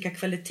olika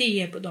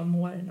kvaliteter på de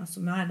håren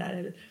som är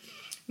där.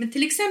 Men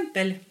till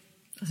exempel...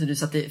 Alltså du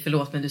satte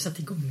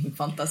igång min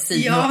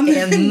fantasi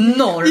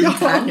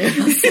enormt här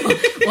nu. Alltså.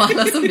 Och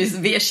alla som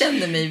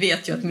känner mig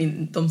vet ju att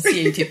de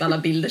ser ju typ alla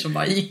bilder som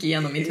bara gick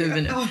igenom mitt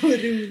huvud nu. Ja, vad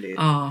roligt.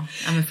 Ja,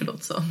 men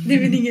förlåt så. Det är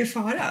väl ingen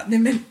fara. Nej,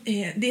 men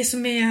det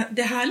som är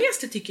det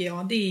härligaste tycker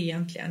jag, det är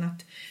egentligen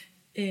att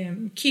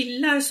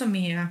killar som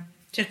är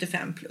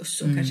 35 plus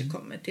som kanske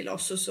kommer till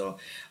oss, och så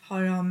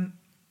har de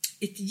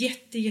ett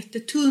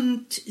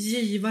jättetunt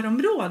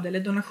givarområde eller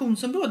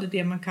donationsområde,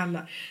 det man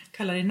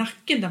kallar i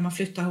nacken, där man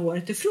flyttar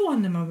håret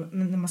ifrån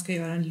när man ska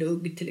göra en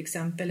lugg till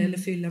exempel, eller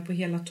fylla på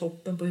hela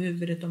toppen på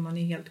huvudet om man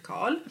är helt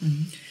kal.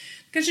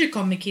 Kanske det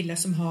kommer killar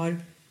som har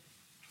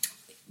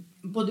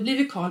både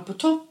blivit kal på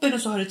toppen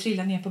och så har det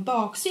trillat ner på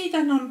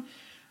baksidan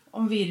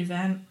om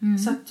virveln,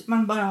 så att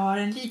man bara har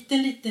en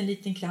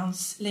liten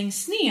krans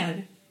längst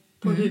ner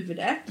på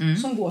huvudet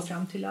som går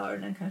fram till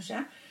öronen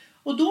kanske.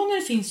 Och då när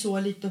det finns så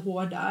lite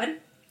hår där,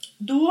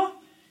 då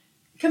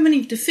kan man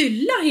inte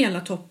fylla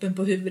hela toppen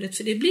på huvudet,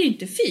 för det blir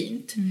inte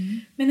fint.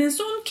 Men en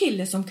sån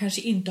kille som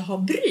kanske inte har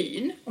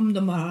bryn, om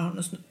de bara har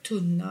några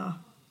tunna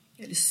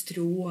eller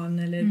strån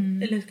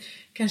eller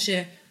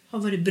kanske har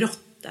varit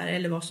brottare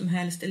eller vad som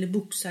helst, eller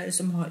boxare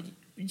som har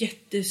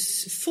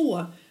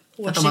jätteså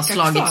hårsäckar att de har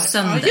slagit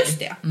sönder.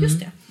 Ja, just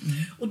det.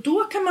 Och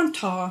då kan man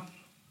ta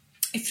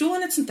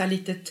ifrån ett sånt där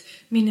litet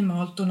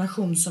minimalt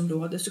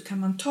donationsområde, så kan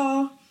man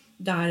ta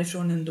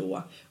därifrån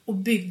ändå och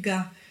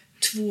bygga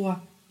 2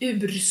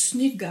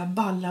 ursnygga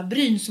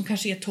ballabryn som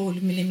kanske är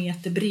 12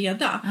 millimeter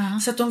breda.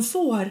 Så att de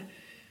får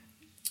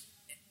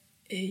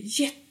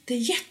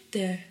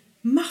jätte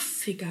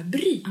maffiga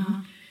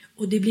bryn.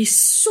 Och det blir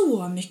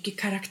så mycket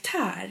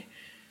karaktär.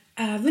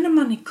 även om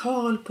man är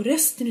kal på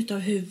resten utav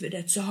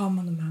huvudet så har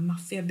man de här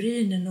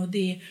maffiabrynen och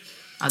det...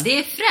 Ja, det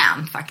är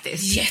fränt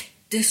faktiskt.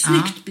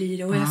 Jättesnyggt blir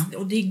det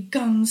och det är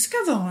ganska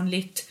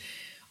vanligt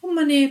om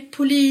man är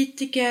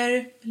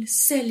politiker eller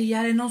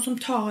säljare, någon som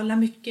talar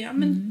mycket. Ja,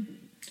 men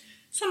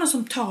sådana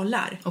som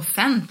talar.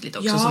 Offentligt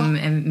också, som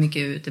är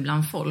mycket ute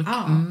bland folk.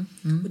 Ja,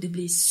 och det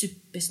blir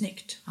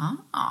supersnyggt.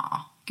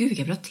 Gud,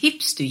 vilka bra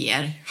tips du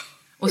ger.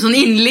 Och sån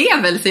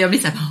inlevelse, jag blir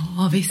så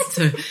här, visst.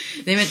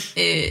 Nej, men,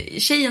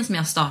 tjejen som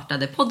jag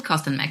startade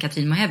podcasten med,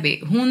 Katrin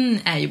Mohebi, hon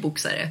är ju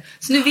boxare.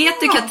 Så nu vet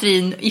du,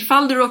 Katrin,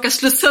 ifall du råkar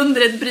slå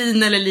sönder ett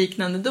bryn eller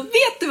liknande, då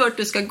vet du vart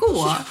du ska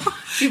gå.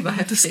 Gud, vad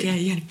häftigt. Då ska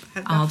jag hjälpa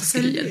henne. Ja, då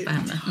ska du hjälpa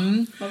henne.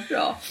 Vad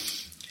bra.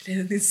 Det är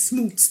en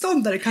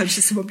motståndare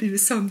kanske som har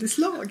blivit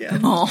sönderslagen.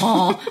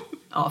 Ja,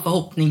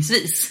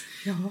 förhoppningsvis.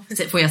 Ja.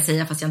 Får jag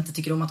säga, fast jag inte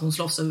tycker om att hon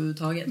slåss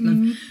överhuvudtaget.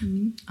 Men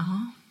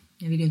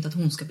jag vill ju inte att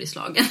hon ska bli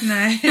slagen.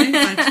 Nej,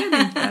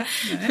 verkligen inte.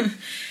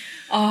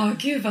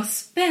 Gud vad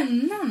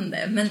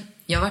spännande. Men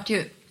jag vart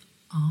ju...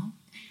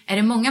 Är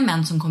det många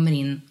män som kommer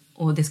in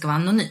och det ska vara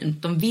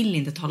anonymt? De vill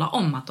inte tala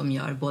om att de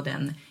gör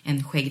både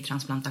en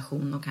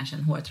skäggtransplantation och kanske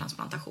en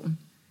hårtransplantation.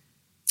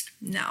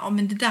 Nej,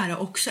 men det där har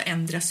också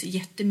ändrats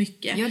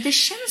jättemycket. Ja, det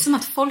känns som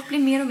att folk blir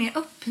mer och mer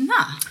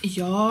öppna.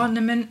 Ja,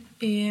 nej men...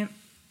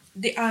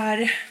 Det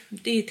är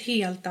ett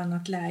helt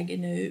annat läge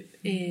nu.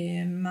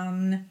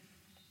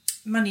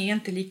 Man är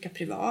inte lika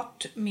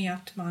privat med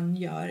att man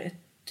gör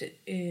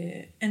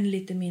en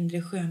lite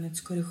mindre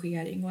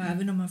skönhetskorrigering. Och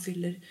även om man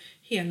fyller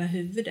hela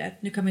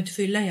huvudet. Nu kan man inte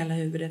fylla hela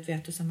huvudet vid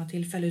ett och samma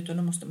tillfälle, utan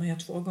då måste man göra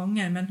 2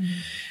 gånger. Men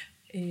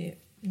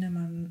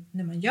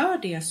när man gör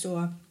det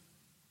så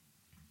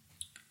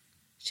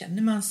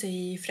känner man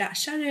sig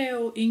fräschare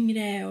och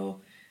yngre.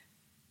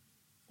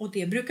 Och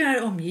det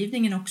brukar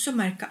omgivningen också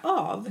märka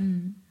av.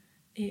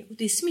 Och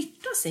det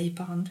smittar sig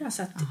på andra,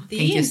 så att det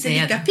är inte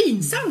lika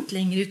pinsamt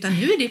längre, utan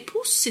nu är det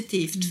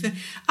positivt för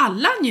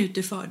alla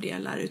njuter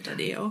fördelar utav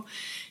det. Och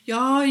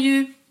jag har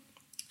ju,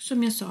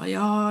 som jag sa, jag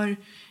har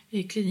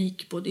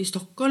klinik både i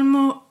Stockholm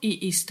och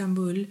i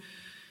Istanbul,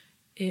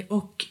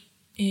 och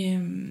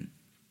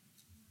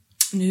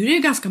nu är det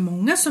ganska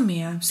många som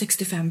är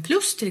 65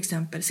 plus till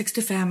exempel,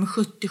 65,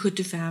 70,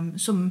 75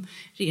 som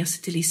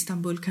reser till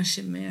Istanbul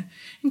kanske med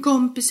en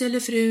kompis eller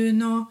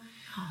frun och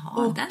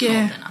den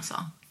åldern alltså.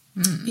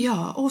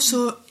 Ja, och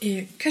så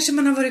kanske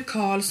man har varit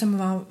karl som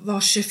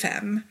var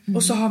 25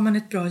 och så har man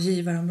ett bra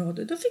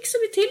givarområde. Då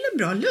fixar vi till en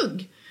bra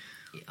lugg.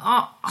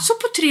 Ja. Så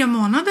på 3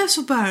 månader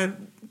så bara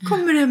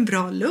kommer det en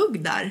bra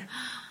lugg där.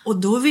 Och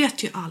då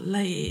vet ju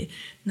alla i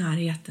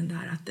närheten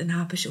där att den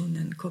här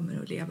personen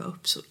kommer att leva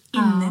upp så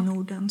in i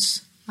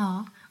Nordens.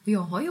 Ja, och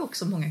jag har ju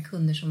också många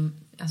kunder som,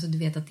 alltså du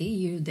vet att det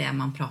är ju det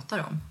man pratar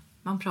om.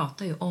 Man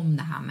pratar ju om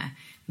det här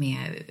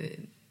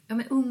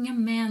med unga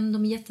män,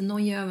 de är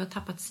jättenojiga över att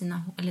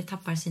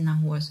tappar sina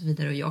hår och så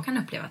vidare. Och jag kan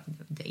uppleva att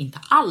det inte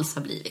alls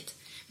har blivit.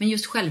 Men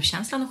just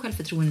självkänslan och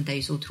självförtroendet är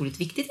ju så otroligt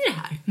viktigt i det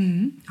här.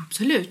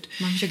 Absolut.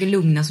 Man försöker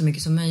lugna så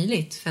mycket som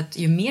möjligt. För att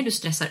ju mer du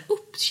stressar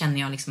upp känner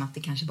jag liksom att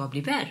det kanske bara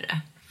blir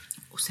värre.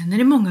 Och sen är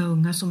det många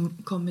unga som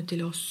kommer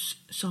till oss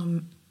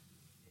som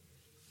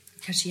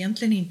kanske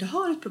egentligen inte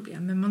har ett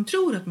problem. Men man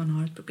tror att man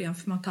har ett problem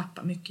för man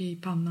tappar mycket i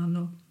pannan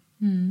och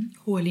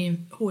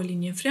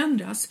hårlinjen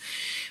förändras.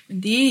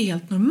 Men det är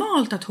helt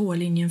normalt att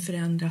hårlinjen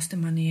förändras när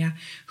man är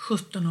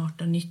 17,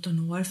 18, 19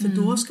 år. För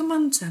då ska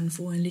man sen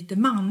få en lite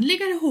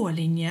manligare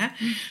hårlinje.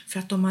 För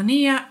att om man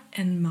är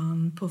en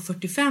man på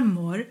 45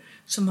 år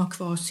som har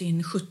kvar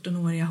sin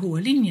 17-åriga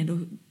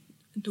hårlinje,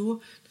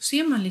 då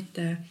ser man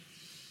lite...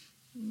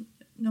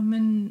 Ja,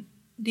 men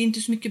det är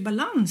inte så mycket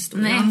balans då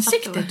i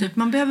ansiktet.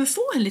 Man behöver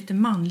få en lite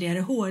manligare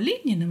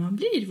hårlinje när man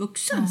blir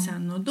vuxen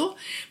sen. Och då,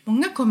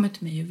 många kommer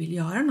till mig och vill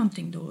göra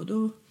någonting då. Och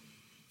då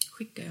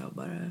skickar jag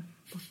bara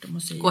bort dem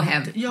och säger... Gå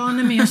hem.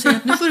 Men jag säger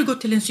att nu får du gå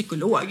till en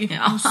psykolog.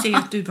 Och se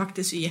att du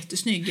faktiskt är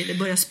jättesnygg. Eller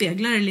börja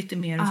spegla dig lite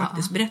mer och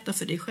faktiskt berätta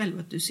för dig själv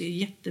att du ser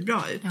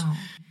jättebra ut. Ja.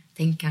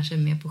 Tänk kanske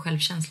mer på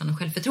självkänslan och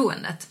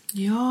självförtroendet.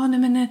 Ja,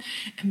 men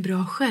en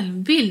bra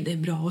självbild är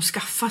bra att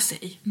skaffa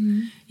sig.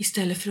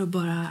 Istället för att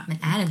bara... Men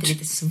är det inte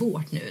lite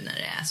svårt nu när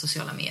det är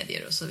sociala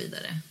medier och så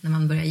vidare? När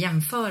man börjar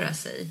jämföra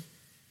sig?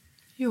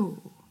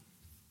 Jo.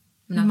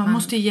 Men man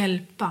måste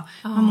hjälpa.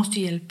 Man måste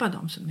hjälpa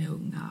dem som är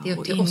unga. Det är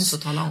upp till oss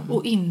att tala om.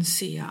 Och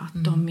inse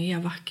att de är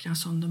vackra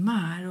som de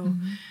är. Och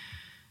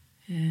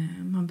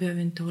man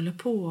behöver inte hålla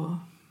på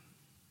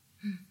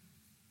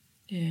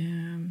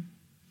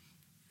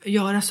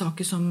göra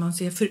saker som man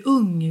ser för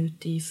ung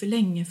ut i för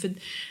länge. För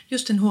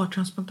just en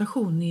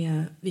hårtransplantation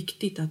är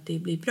viktigt att det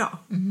blir bra.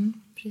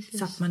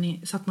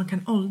 Så att man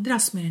kan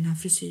åldras med den här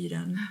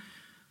frisyren.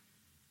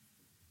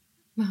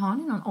 Men har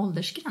ni någon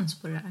åldersgräns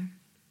på det här?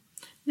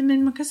 Nej,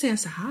 men man kan säga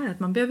så här att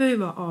man behöver ju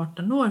vara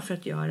 18 år för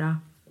att göra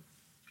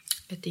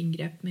ett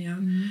ingrepp. Men jag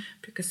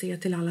brukar säga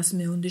till alla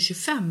som är under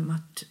 25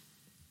 att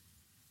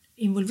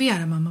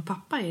involvera mamma och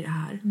pappa i det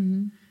här.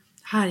 Det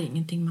här är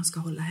ingenting man ska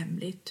hålla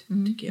hemligt,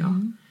 tycker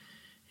jag.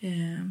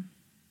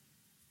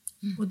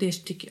 Och det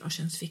tycker jag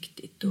känns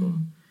viktigt. Och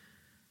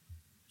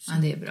Ja,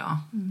 det är bra.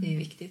 Det är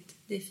viktigt.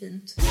 Det är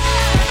fint.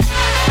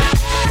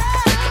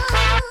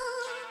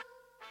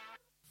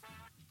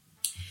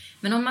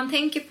 Men om man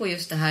tänker på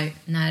just det här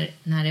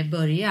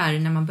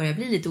när man börjar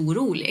bli lite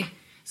orolig.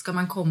 Ska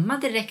man komma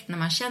direkt när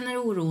man känner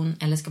oron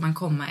eller ska man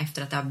komma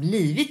efter att det har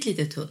blivit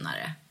lite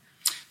tunnare?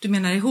 Du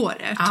menar i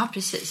håret? Ja,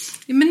 precis.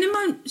 Men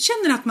när man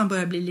känner att man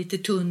börjar bli lite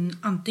tunn,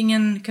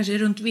 antingen kanske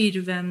runt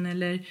virveln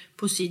eller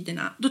på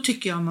sidorna, då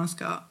tycker jag man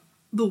ska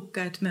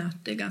boka ett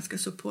möte ganska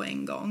så på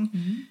en gång.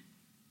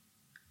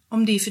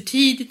 Om det är för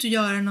tidigt att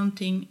göra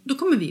någonting, då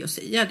kommer vi att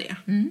säga det.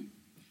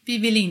 Vi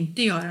vill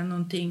inte göra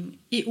någonting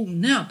i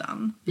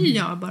onödan. Vi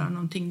gör bara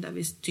någonting där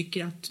vi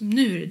tycker att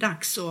nu är det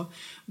dags att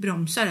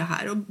bromsa det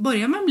här. Och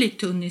börjar man bli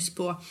tunnis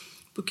på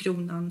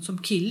kronan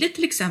som kille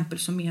till exempel,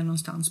 som är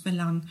någonstans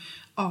mellan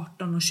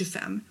 18 och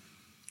 25,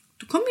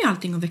 då kommer ju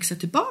allting att växa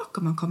tillbaka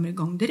om man kommer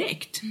igång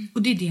direkt.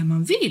 Och det är det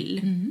man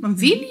vill. Man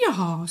vill ju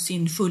ha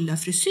sin fulla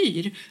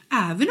frisyr.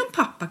 Även om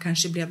pappa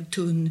kanske blev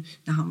tunn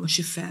när han var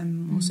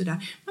 25 och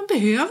sådär. Man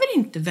behöver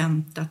inte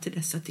vänta till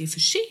dess att det är för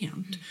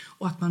sent.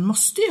 Och att man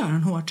måste göra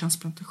en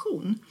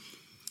hårtransplantation.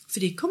 För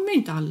det kommer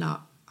inte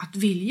alla att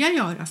vilja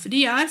göra. För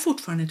det är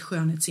fortfarande ett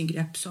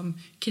skönhetsingrepp som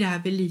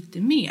kräver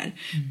lite mer.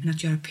 Men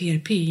att göra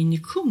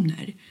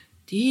PRP-injektioner,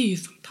 det är ju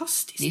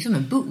fantastiskt. Det är som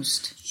en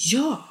boost.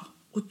 Ja,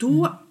 och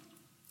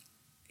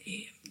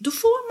då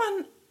får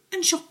man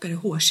en tjockare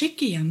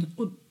hårsäck igen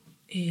och,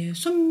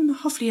 som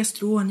har fler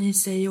strån i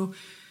sig och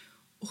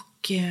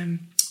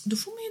då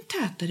får man en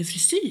tätare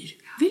frisyr.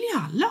 Vill ju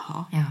alla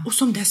ha. Ja. Och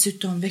som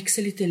dessutom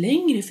växer lite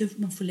längre för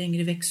man får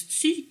längre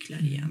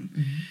växtcyklar igen.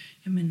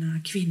 Jag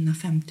menar kvinna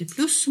 50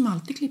 plus som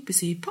alltid klipper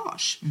sig i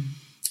page.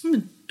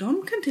 Men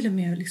de kan till och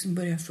med liksom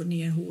börja få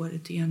ner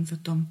håret igen för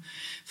att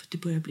det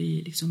börjar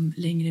bli liksom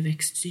längre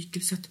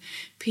växtcykel. Så att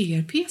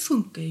PRP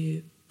funkar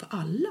ju på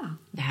alla.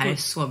 Det här är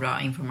så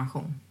bra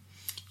information.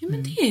 Ja,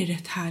 men det är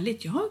rätt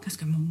härligt. Jag har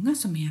ganska många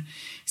som är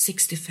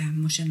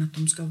 65 och känner att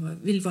de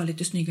vill vara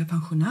lite snygga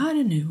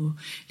pensionärer nu och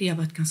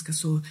leva ett ganska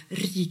så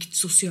rikt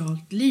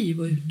socialt liv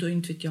och ut och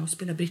inte vet jag,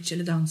 spela bridge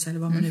eller dansa eller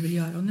vad man nu vill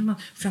göra.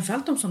 Och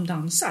framförallt de som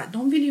dansar,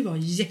 de vill ju vara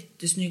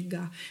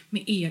jättesnygga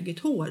med eget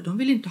hår. De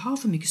vill inte ha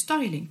för mycket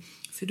styling.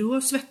 För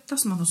då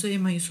svettas man och så är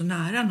man ju så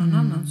nära någon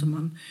annan som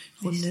man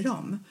håller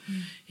om.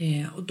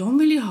 Och de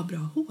vill ju ha bra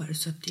hår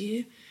så att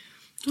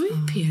då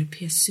är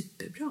PRP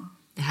superbra.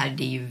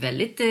 Det är ju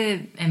väldigt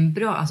en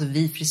bra, alltså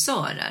vi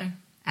frisörer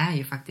är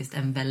ju faktiskt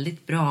en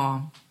väldigt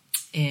bra,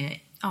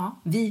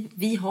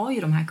 vi har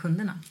ju de här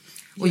kunderna.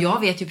 Och jag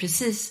vet ju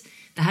precis,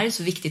 det här är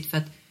så viktigt för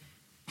att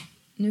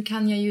nu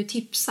kan jag ju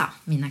tipsa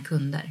mina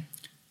kunder.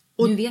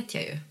 Och nu vet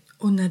jag ju.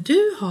 Och när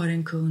du har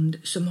en kund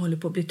som håller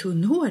på att bli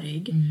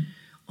tunnhårig,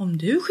 om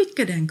du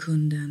skickar den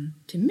kunden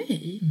till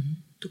mig,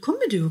 då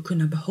kommer du att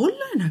kunna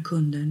behålla den här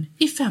kunden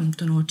i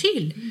 15 år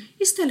till.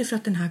 Istället för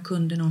att den här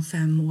kunden om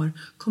 5 år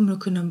kommer att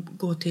kunna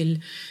gå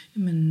till,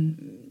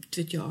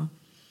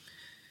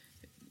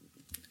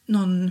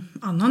 någon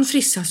annan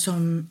frissa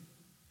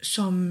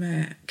som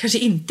kanske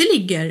inte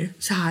ligger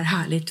så här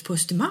härligt på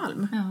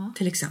Östermalm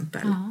till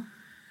exempel. Ja.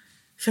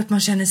 För att man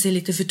känner sig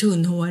lite för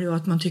tunnhårig och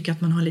att man tycker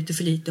att man har lite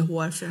för lite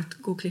hår för att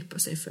gå och klippa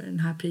sig för den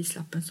här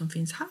prislappen som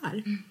finns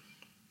här.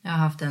 Jag har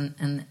haft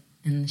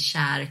en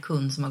kär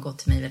kund som har gått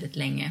till mig väldigt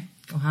länge.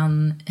 Och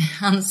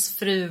hans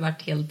fru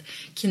vart helt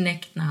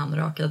knäckt när han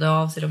rakade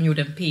av sig. De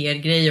gjorde en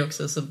PR-grej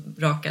också, så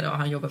rakade av.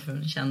 Han jobbar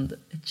för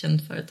ett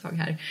känt företag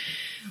här.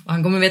 Och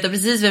han kommer veta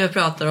precis vem jag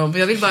pratar om. Och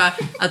jag vill bara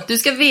att du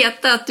ska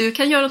veta att du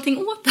kan göra någonting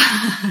åt det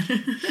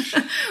här.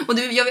 Och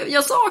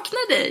jag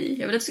saknar dig.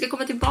 Jag vill att du ska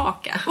komma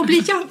tillbaka. Och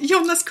bli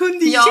Jonas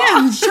kund igen.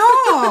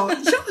 Ja,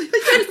 jag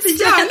hjälper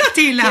gärna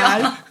till här.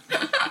 Ja.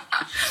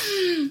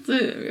 Så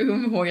jag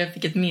kommer ihåg att jag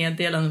fick ett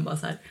meddelande och bara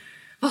så här: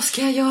 vad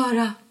ska jag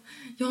göra?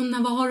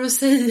 Jonna, vad har du att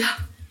säga?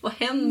 Vad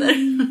händer?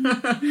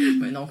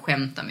 Men de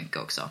skämtar mycket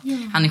också. Ja.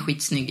 Han är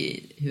skitsnygg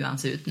i hur han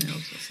ser ut nu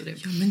också. Så det...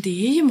 Ja, men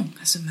det är ju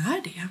många som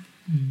är det.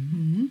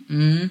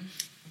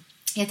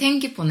 Jag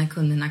tänker på när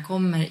kunderna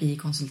kommer i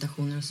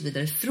konsultationer och så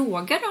vidare.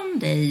 Frågar de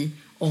dig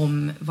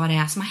om vad det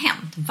är som har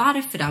hänt?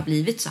 Varför det har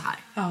blivit så här?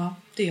 Ja,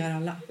 det gör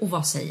alla. Och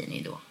vad säger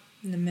ni då?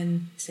 Nej,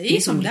 men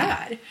säg som det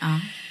är.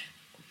 Ja.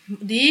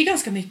 Det är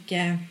ganska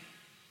mycket...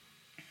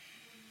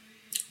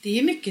 Det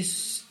är mycket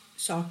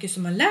saker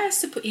som man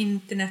läser på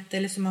internet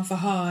eller som man får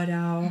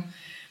höra. Och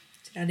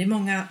sådär. Det är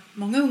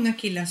många unga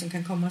killar som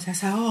kan komma och säga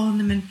så här: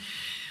 nej, men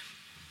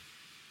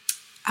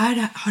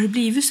har det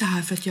blivit så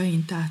här för att jag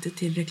inte ätit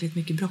tillräckligt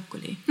mycket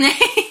broccoli? Nej,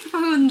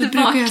 vad underbart.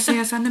 Då brukar jag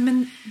säga så här: nej,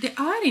 men det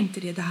är inte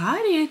det. Det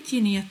här är ett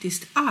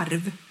genetiskt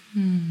arv.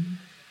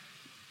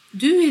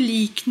 Du är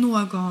lik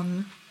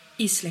någon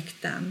i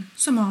släkten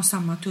som har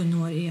samma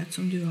tunnhårighet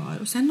som du har.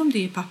 Och sen om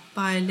det är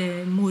pappa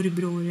eller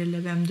morbror eller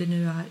vem det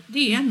nu är,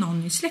 det är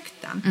någon i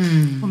släkten.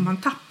 Och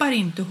man tappar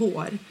inte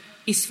hår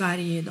i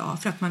Sverige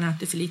idag för att man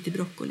äter för lite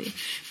broccoli.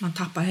 Man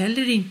tappar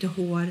heller inte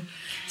hår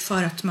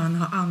för att man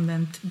har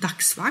använt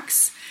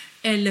dagsvax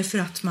eller för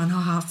att man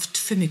har haft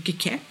för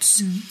mycket keps.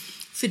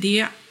 För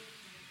det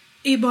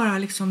är bara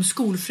liksom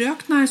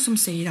skolfröknar som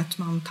säger att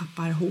man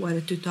tappar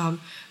håret utav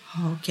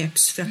ha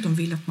keps för att de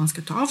vill att man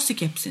ska ta av sig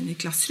kepsen i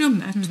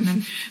klassrummet.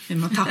 Men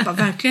man tappar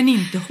verkligen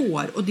inte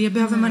hår. Och det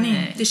behöver man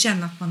inte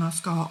känna att man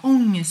ska ha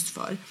ångest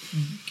för.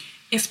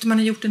 Efter man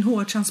har gjort en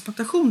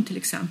hårtransplantation till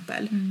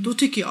exempel. Då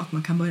tycker jag att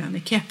man kan börja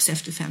med keps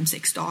efter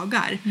 5-6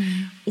 dagar.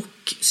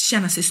 Och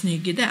känna sig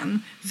snygg i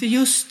den. För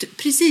just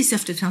precis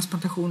efter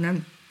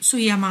transplantationen så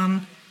är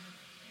man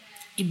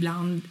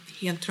ibland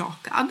helt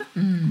rakad.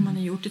 Om man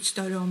har gjort ett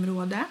större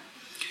område.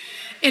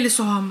 Eller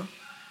så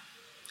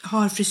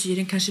har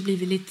frisyren kanske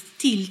blivit lite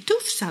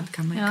tilltufsad,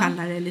 kan man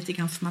kalla det, lite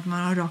grann, för att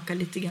man har rakat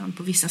lite grann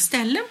på vissa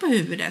ställen på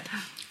huvudet.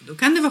 Då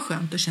kan det vara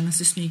skönt att känna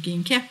sig snygg i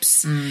en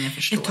keps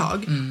ett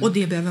tag. Och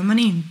det behöver man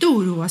inte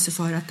oroa sig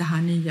för att det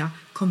här nya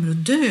kommer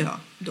att dö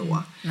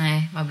då.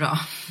 Nej, vad bra.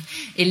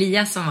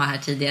 Elias som var här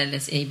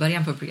tidigare i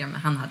början på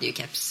programmet, han hade ju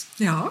keps.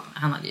 Ja.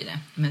 Han hade ju det.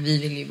 Men vi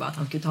ville ju bara att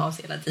han skulle ta av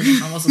sig hela tiden.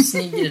 Han var så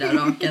snygg i det där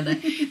rakade.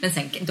 Men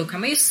sen, då kan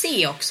man ju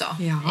se också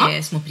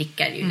små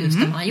prickar just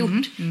där man har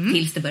gjort.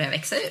 Tills det börjar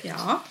växa ut.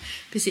 Ja,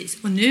 precis.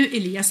 Och nu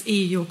Elias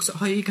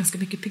har ju ganska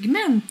mycket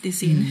pigment i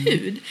sin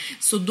hud.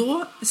 Så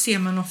då ser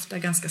man ofta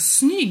ganska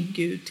snygg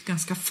ut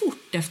ganska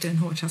fort efter en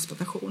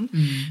hårtransplantation.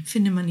 För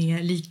när man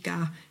är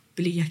lika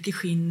blek i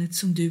skinnet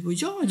som du och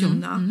jag,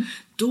 Jonna,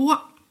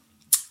 då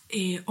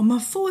om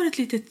man får ett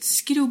litet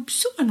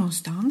skrubbsår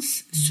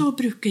någonstans så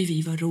brukar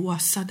vi vara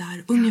rosa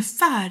där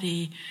ungefär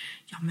i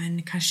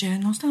kanske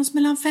någonstans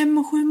mellan 5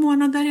 och 7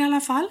 månader i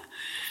alla fall.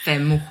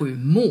 5 och 7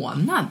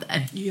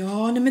 månader?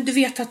 Ja, men du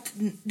vet att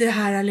det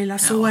här lilla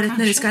såret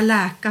när det ska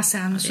läka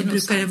sen så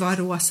brukar det vara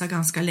rosa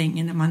ganska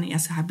länge när man är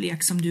så här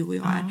blek som du och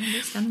jag är.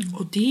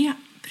 Och det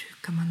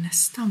brukar man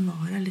nästan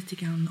vara lite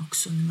grann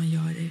också när man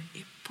gör det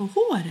på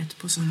håret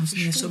på sådana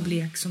som är så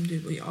blek som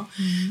du och jag.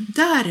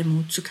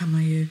 Däremot så kan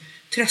man ju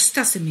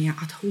trösta sig med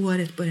att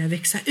håret börjar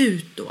växa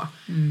ut då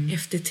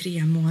efter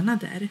 3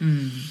 månader.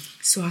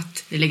 Så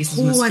att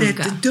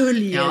håret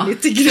döljer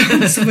lite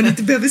grann så man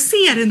inte behöver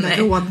se den där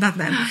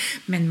rodnaden.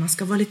 Men man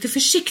ska vara lite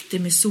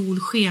försiktig med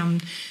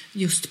solsken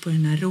just på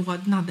den här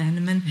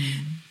rodnaden. Men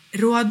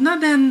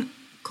rodnaden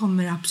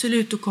kommer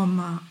absolut att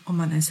komma om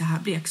man är så här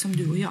blek som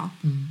du och jag.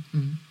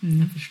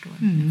 Jag förstår.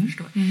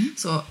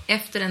 Så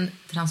efter en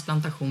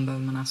transplantation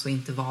behöver man alltså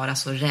inte vara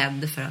så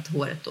rädd för att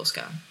håret då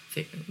ska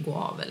gå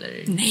av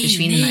eller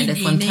försvinna eller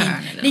få en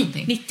törn eller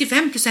någonting.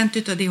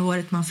 95% av det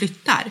håret man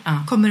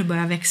flyttar kommer att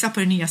börja växa på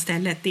det nya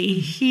stället. Det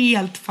är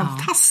helt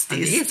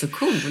fantastiskt. Det är så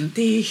coolt.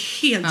 Det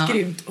är helt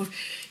grymt. Och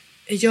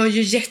jag gör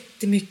ju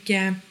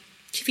jättemycket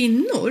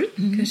kvinnor,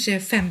 kanske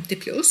 50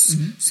 plus,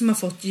 som har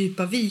fått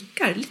djupa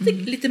vikar.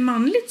 Lite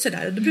manligt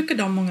sådär. Och då brukar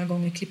de många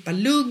gånger klippa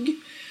lugg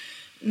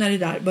när det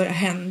där börjar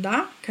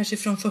hända. Kanske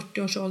från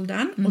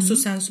 40-årsåldern. Och så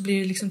sen så blir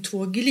det liksom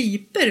 2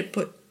 gliper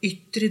på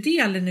yttre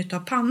delen utav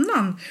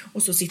pannan.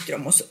 Och så sitter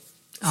de och så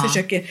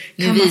försöker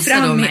kamma fram. Nu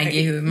visar då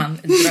Maggie hur man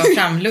drar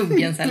fram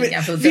luggen sen.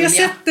 Vi har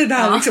sett det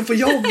där liksom på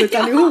jobbet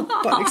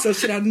allihopa. Liksom,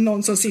 sådär,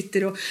 någon som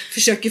sitter och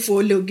försöker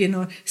få luggen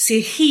att se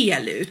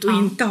hel ut och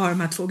inte ha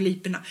de här 2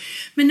 gliporna.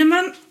 Men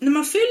när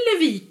man fyller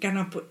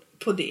vikarna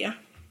på det,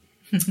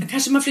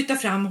 kanske man flyttar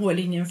fram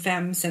hårlinjen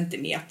 5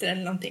 centimeter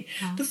eller någonting.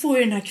 Då får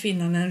ju den här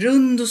kvinnan en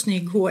rund och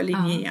snygg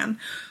hårlinje igen.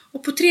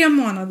 Och på 3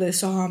 månader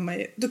så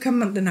då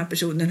kan den här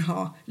personen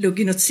ha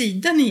luggen åt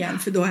sidan igen.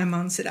 För då är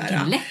man sådär. Det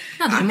är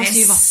lättnad. Det måste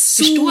ju vara,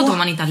 förstå då om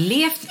man inte har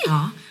levt.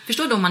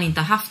 Förstå då om man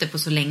inte har haft det på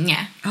så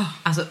länge.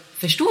 Alltså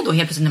förstå då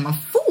helt plötsligt när man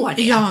får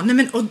det. Ja, nej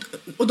men,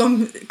 och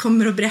de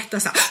kommer att berätta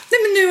så här, nej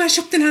men nu har jag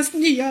köpt den här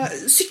nya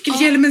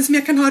cykelhjälmen som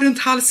jag kan ha runt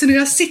halsen. Och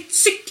jag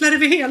cyklar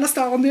över hela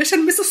stan och jag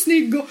känner mig så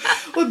snygg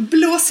och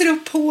blåser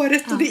upp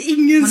håret. Och det är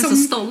ingen man som... är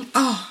så stolt.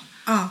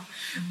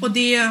 Och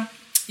det...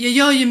 Jag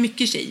gör ju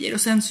mycket tjejer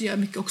och sen så gör jag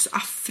mycket också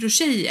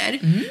afrotjejer.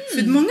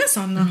 För många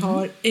sådana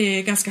har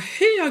ganska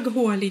hög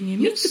hårlinje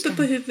mitt uppe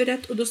på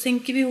huvudet. Och då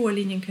sänker vi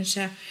hårlinjen kanske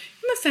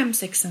med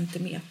 5-6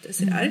 centimeter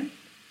sådär.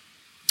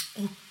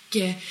 Och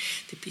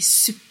det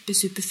blir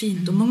super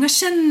fint. Och många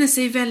känner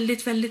sig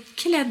väldigt, väldigt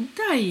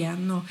klädda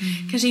igen. Och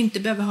kanske inte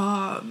behöver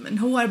ha en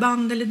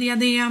hårband eller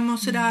diadem och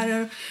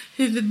sådär.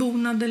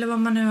 Huvudbonad eller vad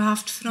man nu har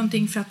haft för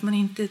någonting. För att man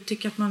inte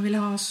tycker att man vill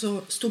ha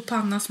så stor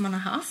panna som man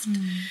har haft.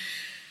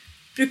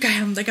 Brukar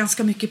hända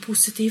ganska mycket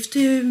positivt.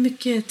 Det är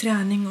mycket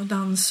träning och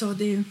dans och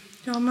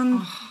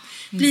man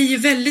blir ju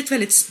väldigt,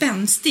 väldigt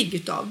spänstig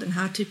utav den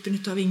här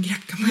typen av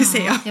ingrepp kan man ju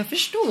säga. Jag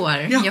förstår.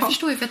 Jag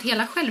förstår ju för att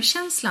hela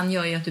självkänslan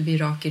gör ju att du blir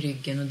rak i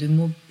ryggen och du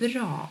mår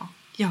bra.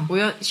 Ja. Och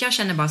jag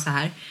känner bara så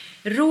här,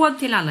 råd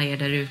till alla er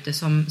där ute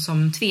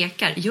som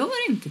tvekar,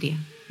 gör inte det.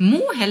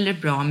 må hellre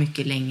bra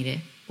mycket längre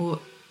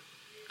och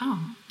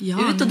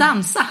ut och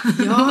dansa.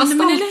 Ja,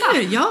 men eller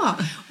hur? Ja,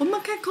 och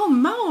man kan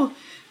komma och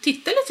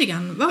titta lite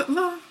grann.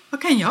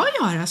 Vad kan jag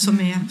göra som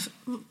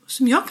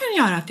jag kan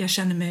göra att jag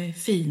känner mig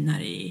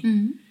finare i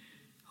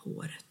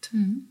håret?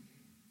 Mm.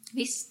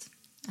 Visst,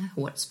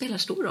 håret spelar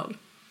stor roll.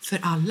 För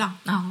alla.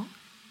 Ja,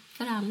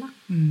 för alla.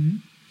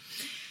 Mm.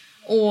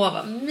 Åh,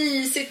 vad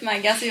mysigt,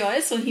 Maggie. Alltså, jag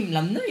är så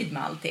himla nöjd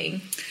med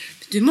allting.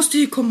 Du måste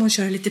ju komma och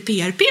köra lite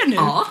PRP nu.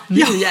 Ja, nu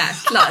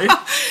jäklar.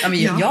 Ja,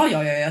 men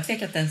jag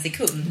tvekar inte en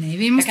sekund. Nej,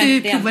 vi måste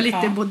ju prova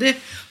lite både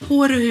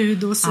hår och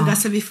hud och så där,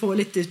 så vi får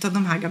lite utav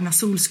de här gamla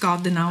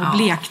solskadorna och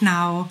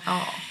blekna och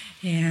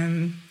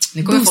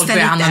nu kommer folk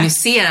börja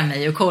analysera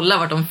mig och kolla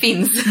vart de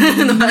finns,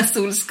 de här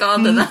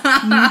solskadorna.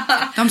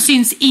 De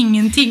syns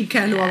ingenting,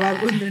 kan jag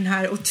lova, under den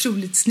här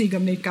otroligt snygga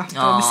makeupen.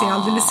 Det ser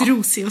alldeles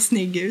rosig och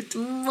snygg ut.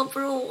 Vad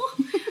bra.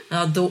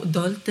 Ja,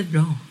 då är det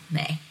bra.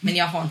 Nej, men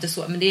jag har inte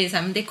så. Men det är så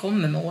här, men det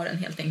kommer med åren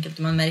helt enkelt.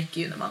 Och man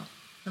märker ju när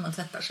man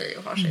tvättar sig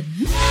och har sig.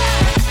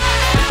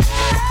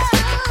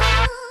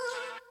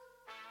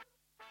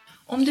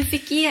 Om du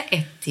fick ge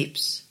ett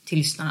tips till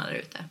lyssnarna där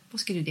ute,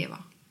 vad skulle det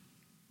vara?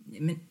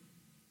 Men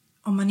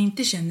om man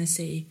inte känner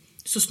sig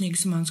så snygg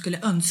som man skulle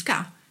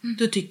önska,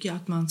 då tycker jag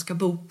att man ska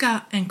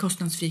boka en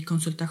kostnadsfri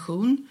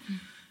konsultation.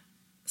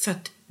 För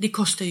att det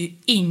kostar ju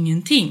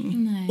ingenting.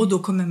 Nej. Och då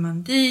kommer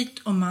man dit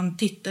och man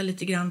tittar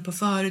lite grann på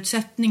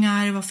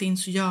förutsättningar. Vad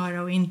finns att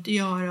göra och inte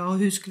göra. Och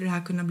hur skulle det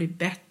här kunna bli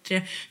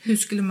bättre? Hur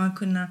skulle man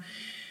kunna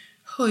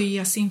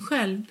höja sin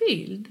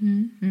självbild?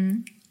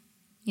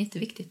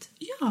 Jätteviktigt.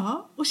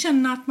 Ja, och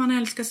känna att man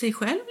älskar sig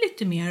själv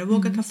lite mer. Och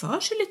våga ta för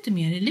sig lite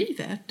mer i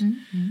livet.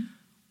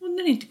 Och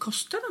när det inte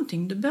kostar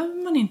någonting, då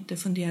behöver man inte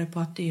fundera på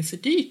att det är för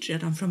dyrt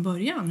redan från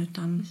början.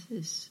 Utan...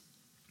 Precis.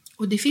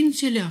 Och det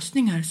finns ju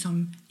lösningar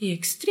som är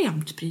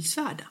extremt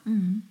prisvärda.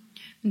 Men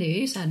det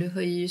är ju så här, du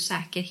höjer ju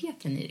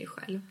säkerheten i dig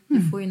själv.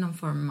 Du får ju någon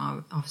form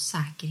av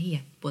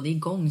säkerhet, både i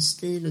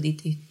gångstil och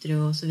ditt yttre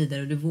och så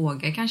vidare. Och du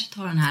vågar kanske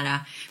ta den här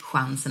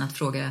chansen att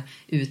fråga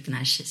ut den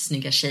här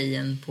snygga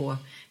tjejen på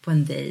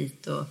en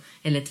dejt.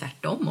 Eller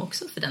tvärtom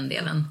också för den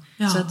delen.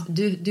 Ja. Så att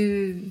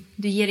du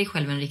ger dig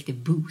själv en riktig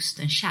boost,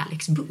 en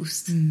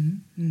kärleksboost.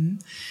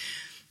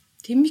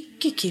 Det är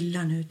mycket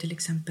killar nu till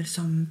exempel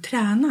som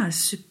tränar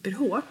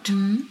superhårt.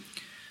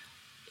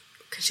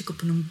 Kanske går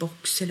på någon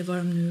box eller vad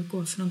de nu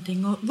går för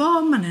någonting. Och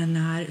var man än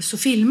är så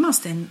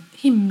filmas det en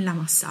himla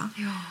massa.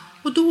 Ja.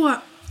 Och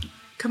då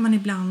kan man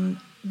ibland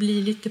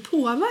bli lite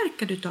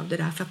påverkad utav det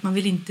där. För att man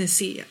vill inte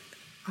se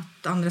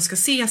att andra ska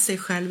se sig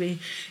själv i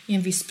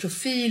en viss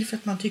profil. För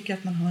att man tycker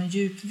att man har en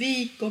djup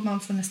vik och man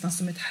får nästan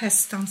som ett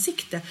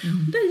hästansikte.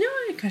 Och där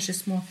gör jag kanske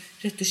små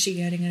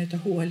retuscheringar utav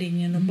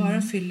hårlinjen och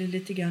bara fyller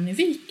lite grann i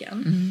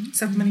viken.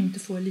 Så att man inte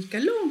får lika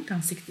långt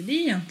ansikte. Det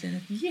är egentligen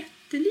ett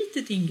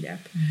jättelitet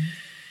ingrepp.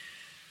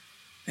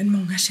 Men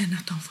många känner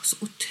att de får så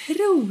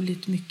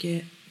otroligt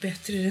mycket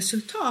bättre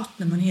resultat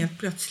när man helt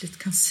plötsligt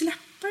kan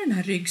släppa den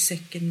här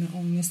ryggsäcken med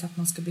ångest att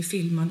man ska bli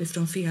filmad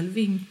från fel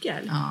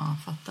vinkel. Ja,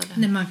 fattar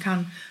det. När man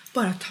kan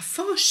bara ta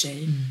för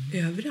sig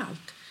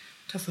överallt.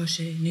 Ta för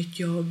sig nytt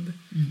jobb,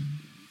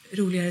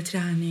 roligare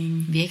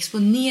träning. Vi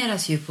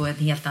exponeras ju på ett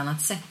helt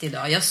annat sätt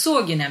idag. Jag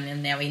såg ju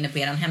nämligen när jag var inne på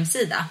er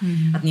hemsida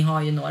att ni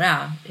har ju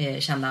några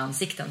kända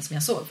ansikten som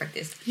jag såg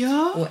faktiskt.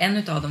 Ja. Och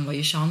en av dem var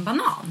ju Sean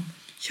Banan.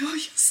 Ja,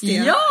 just det.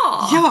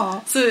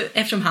 Ja! Så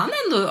eftersom han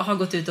ändå har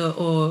gått ut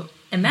och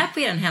är med på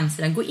er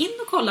hemsida, gå in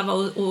och kolla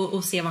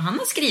och se vad han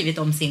har skrivit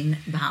om sin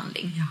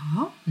behandling.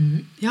 Ja,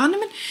 ja nej,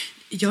 men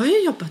jag har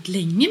ju jobbat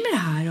länge med det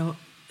här och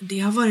det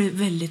har varit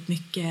väldigt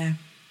mycket...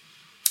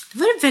 Det har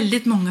varit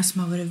väldigt många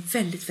som har varit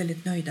väldigt,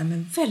 väldigt nöjda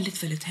men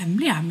väldigt, väldigt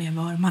hemliga med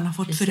vad man har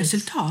fått för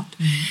resultat.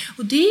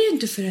 Och det är ju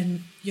inte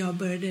förrän jag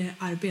började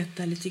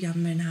arbeta lite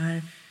grann med den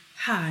här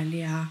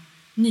härliga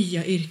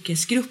nya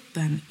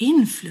yrkesgruppen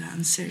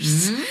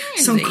influencers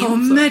som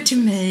kommer till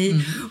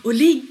mig och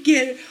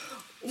ligger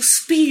och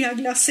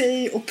speglar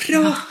sig och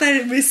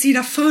pratar med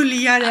sina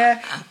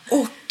följare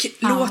och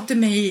låter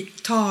mig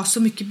ta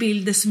så mycket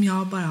bilder som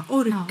jag bara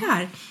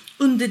orkar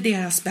under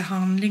deras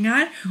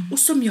behandlingar och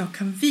som jag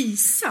kan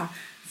visa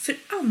för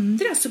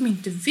andra som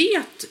inte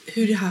vet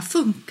hur det här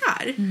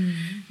funkar.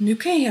 Nu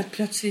kan jag helt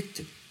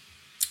plötsligt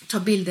ta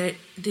bilder.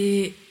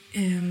 Det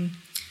är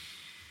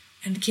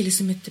en kille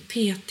som heter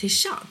Peter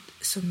Chad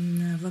som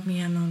var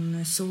med i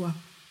någon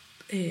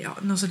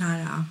sån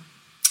här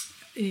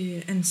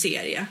en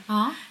serie.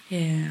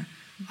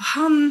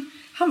 Han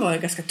var ju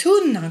ganska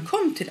tunn när han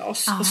kom till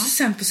oss. Och så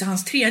sen på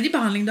hans tredje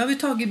behandling då har vi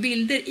tagit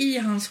bilder i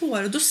hans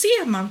hår. Och då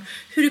ser man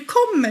hur det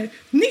kommer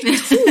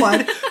nytt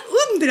hår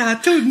under det här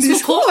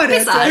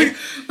tunnishåret.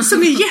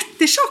 Som är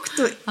jättetjockt.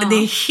 Och det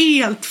är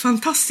helt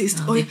fantastiskt.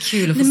 Ja, det är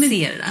kul att få se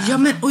det där.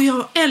 Ja, och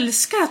jag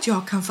älskar att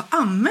jag kan få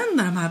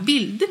använda de här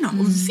bilderna.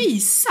 Och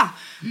visa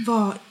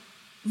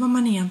vad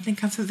man egentligen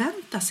kan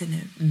förvänta sig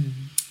nu.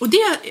 Och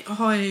det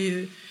har jag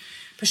ju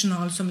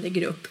personal som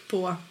lägger upp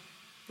på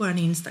vår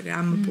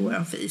Instagram och på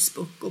vår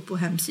Facebook och på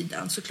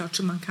hemsidan såklart,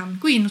 så man kan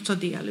gå in och ta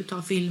del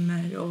av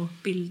filmer och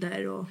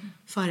bilder och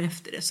före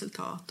efter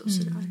resultat och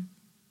sådär.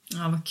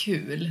 Ja, vad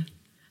kul.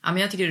 Ja,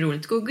 men jag tycker det är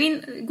roligt.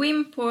 Gå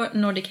in på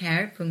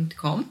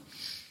nordichair.com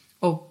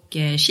och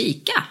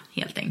kika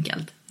helt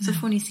enkelt. Så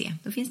får ni se.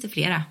 Då finns det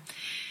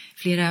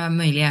flera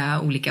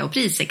möjliga olika och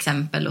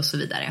prisexempel och så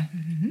vidare.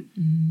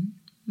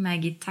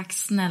 Maggie, tack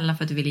snälla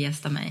för att du ville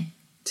gästa mig.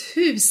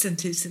 Tusen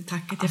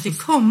tack att jag fick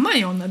komma,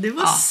 Jonna. Det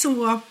var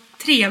så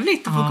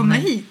trevligt att få komma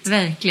hit.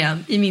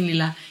 Verkligen, i min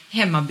lilla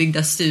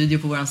hemmabyggda studio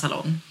på våran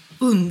salong.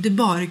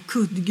 underbar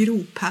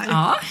kuddgrop här.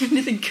 Ja, en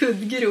liten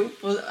kuddgrop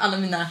och alla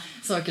mina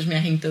saker som jag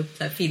hängt upp,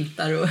 så här,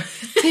 filtar och...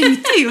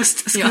 Tänkte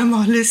just, ska de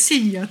ha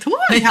Lucia-tåg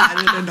här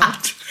eller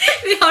något?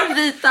 Vi har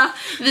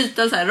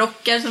vita så här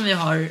rockar som vi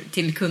har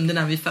till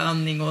kunderna vid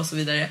föning och så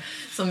vidare,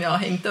 som jag har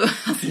hängt upp.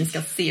 Alltså, ni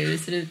ska se hur det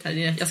ser ut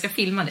här. Jag ska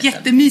filma det.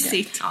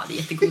 Jättemysigt. Ja, det är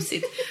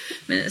jättegosigt.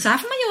 Men så här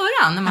får man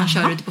göra när man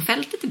kör ute på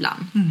fältet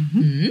ibland.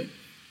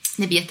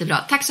 Det blir jättebra.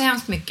 Tack så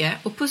hemskt mycket.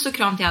 Och puss och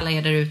kram till alla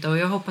er där ute. Och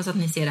jag hoppas att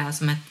ni ser det här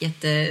som ett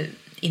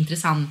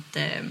jätteintressant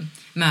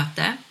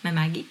möte med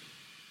Maggie.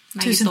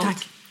 Tusen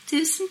tack.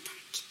 Tusen tack.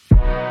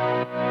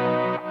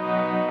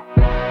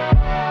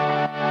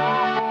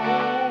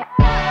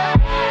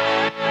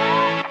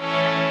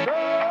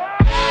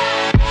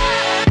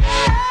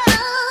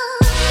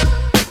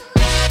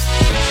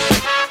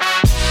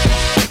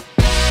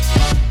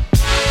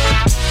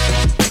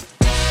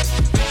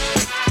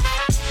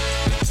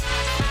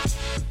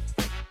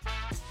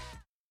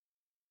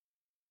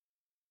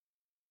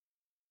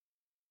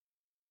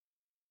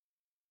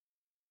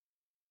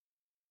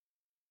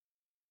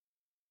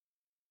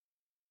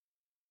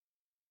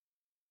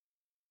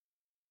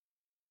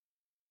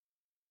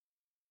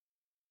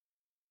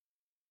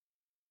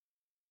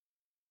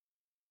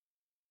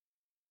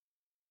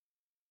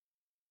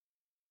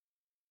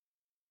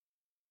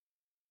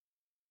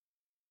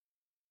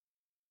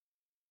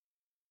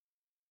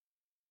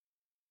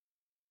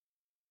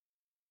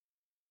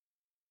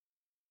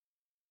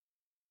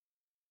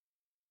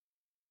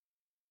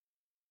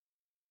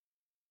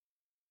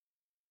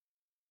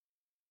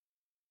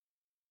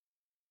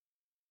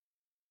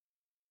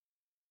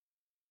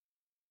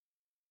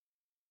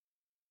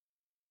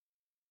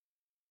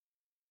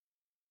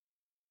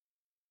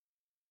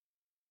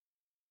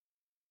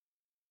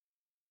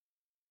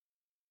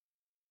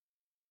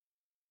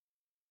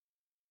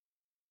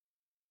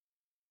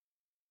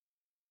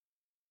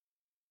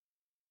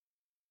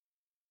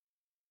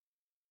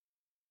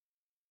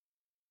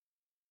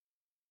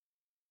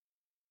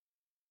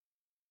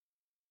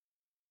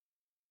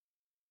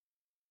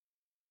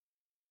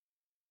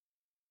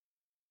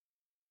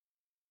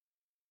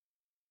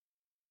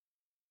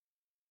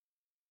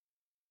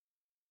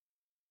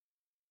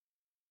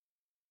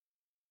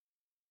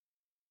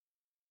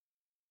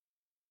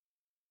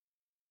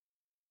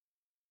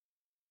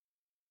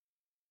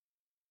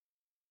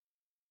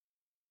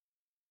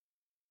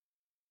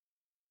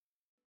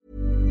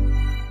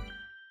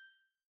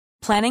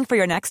 Planning for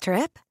your next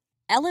trip?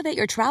 Elevate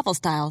your travel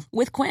style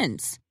with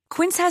Quince.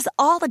 Quince has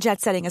all the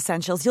jet-setting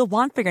essentials you'll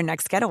want for your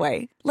next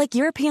getaway, like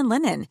European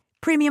linen,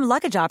 premium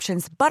luggage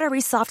options,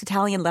 buttery soft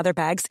Italian leather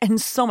bags,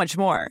 and so much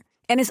more.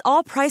 And is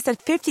all priced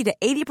at 50 to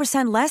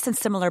 80% less than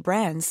similar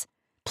brands.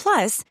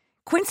 Plus,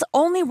 Quince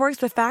only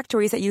works with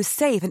factories that use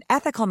safe and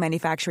ethical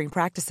manufacturing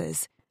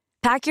practices.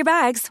 Pack your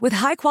bags with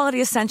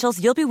high-quality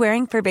essentials you'll be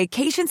wearing for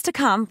vacations to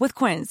come with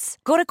Quince.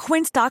 Go to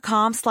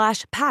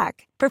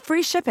quince.com/pack for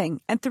free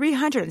shipping and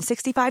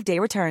 365-day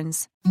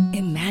returns.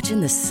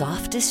 Imagine the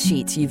softest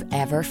sheets you've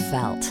ever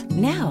felt.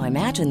 Now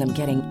imagine them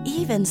getting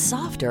even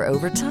softer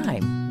over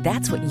time.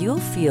 That's what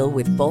you'll feel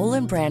with Boll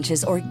 &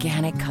 Branch's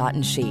organic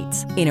cotton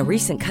sheets. In a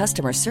recent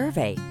customer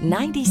survey,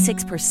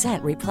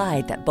 96%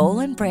 replied that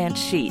Boll & Branch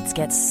sheets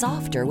get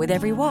softer with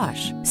every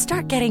wash.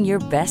 Start getting your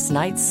best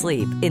night's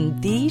sleep in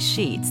these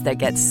sheets that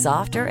get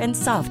softer and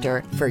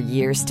softer for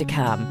years to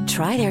come.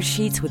 Try their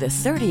sheets with a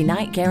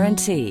 30-night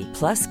guarantee.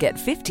 Plus, get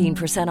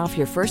 15% off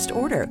your first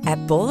order at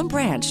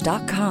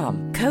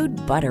bollandbranch.com. Code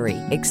BUTTERY.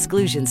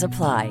 Exclusions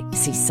apply.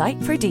 See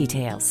site for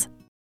details.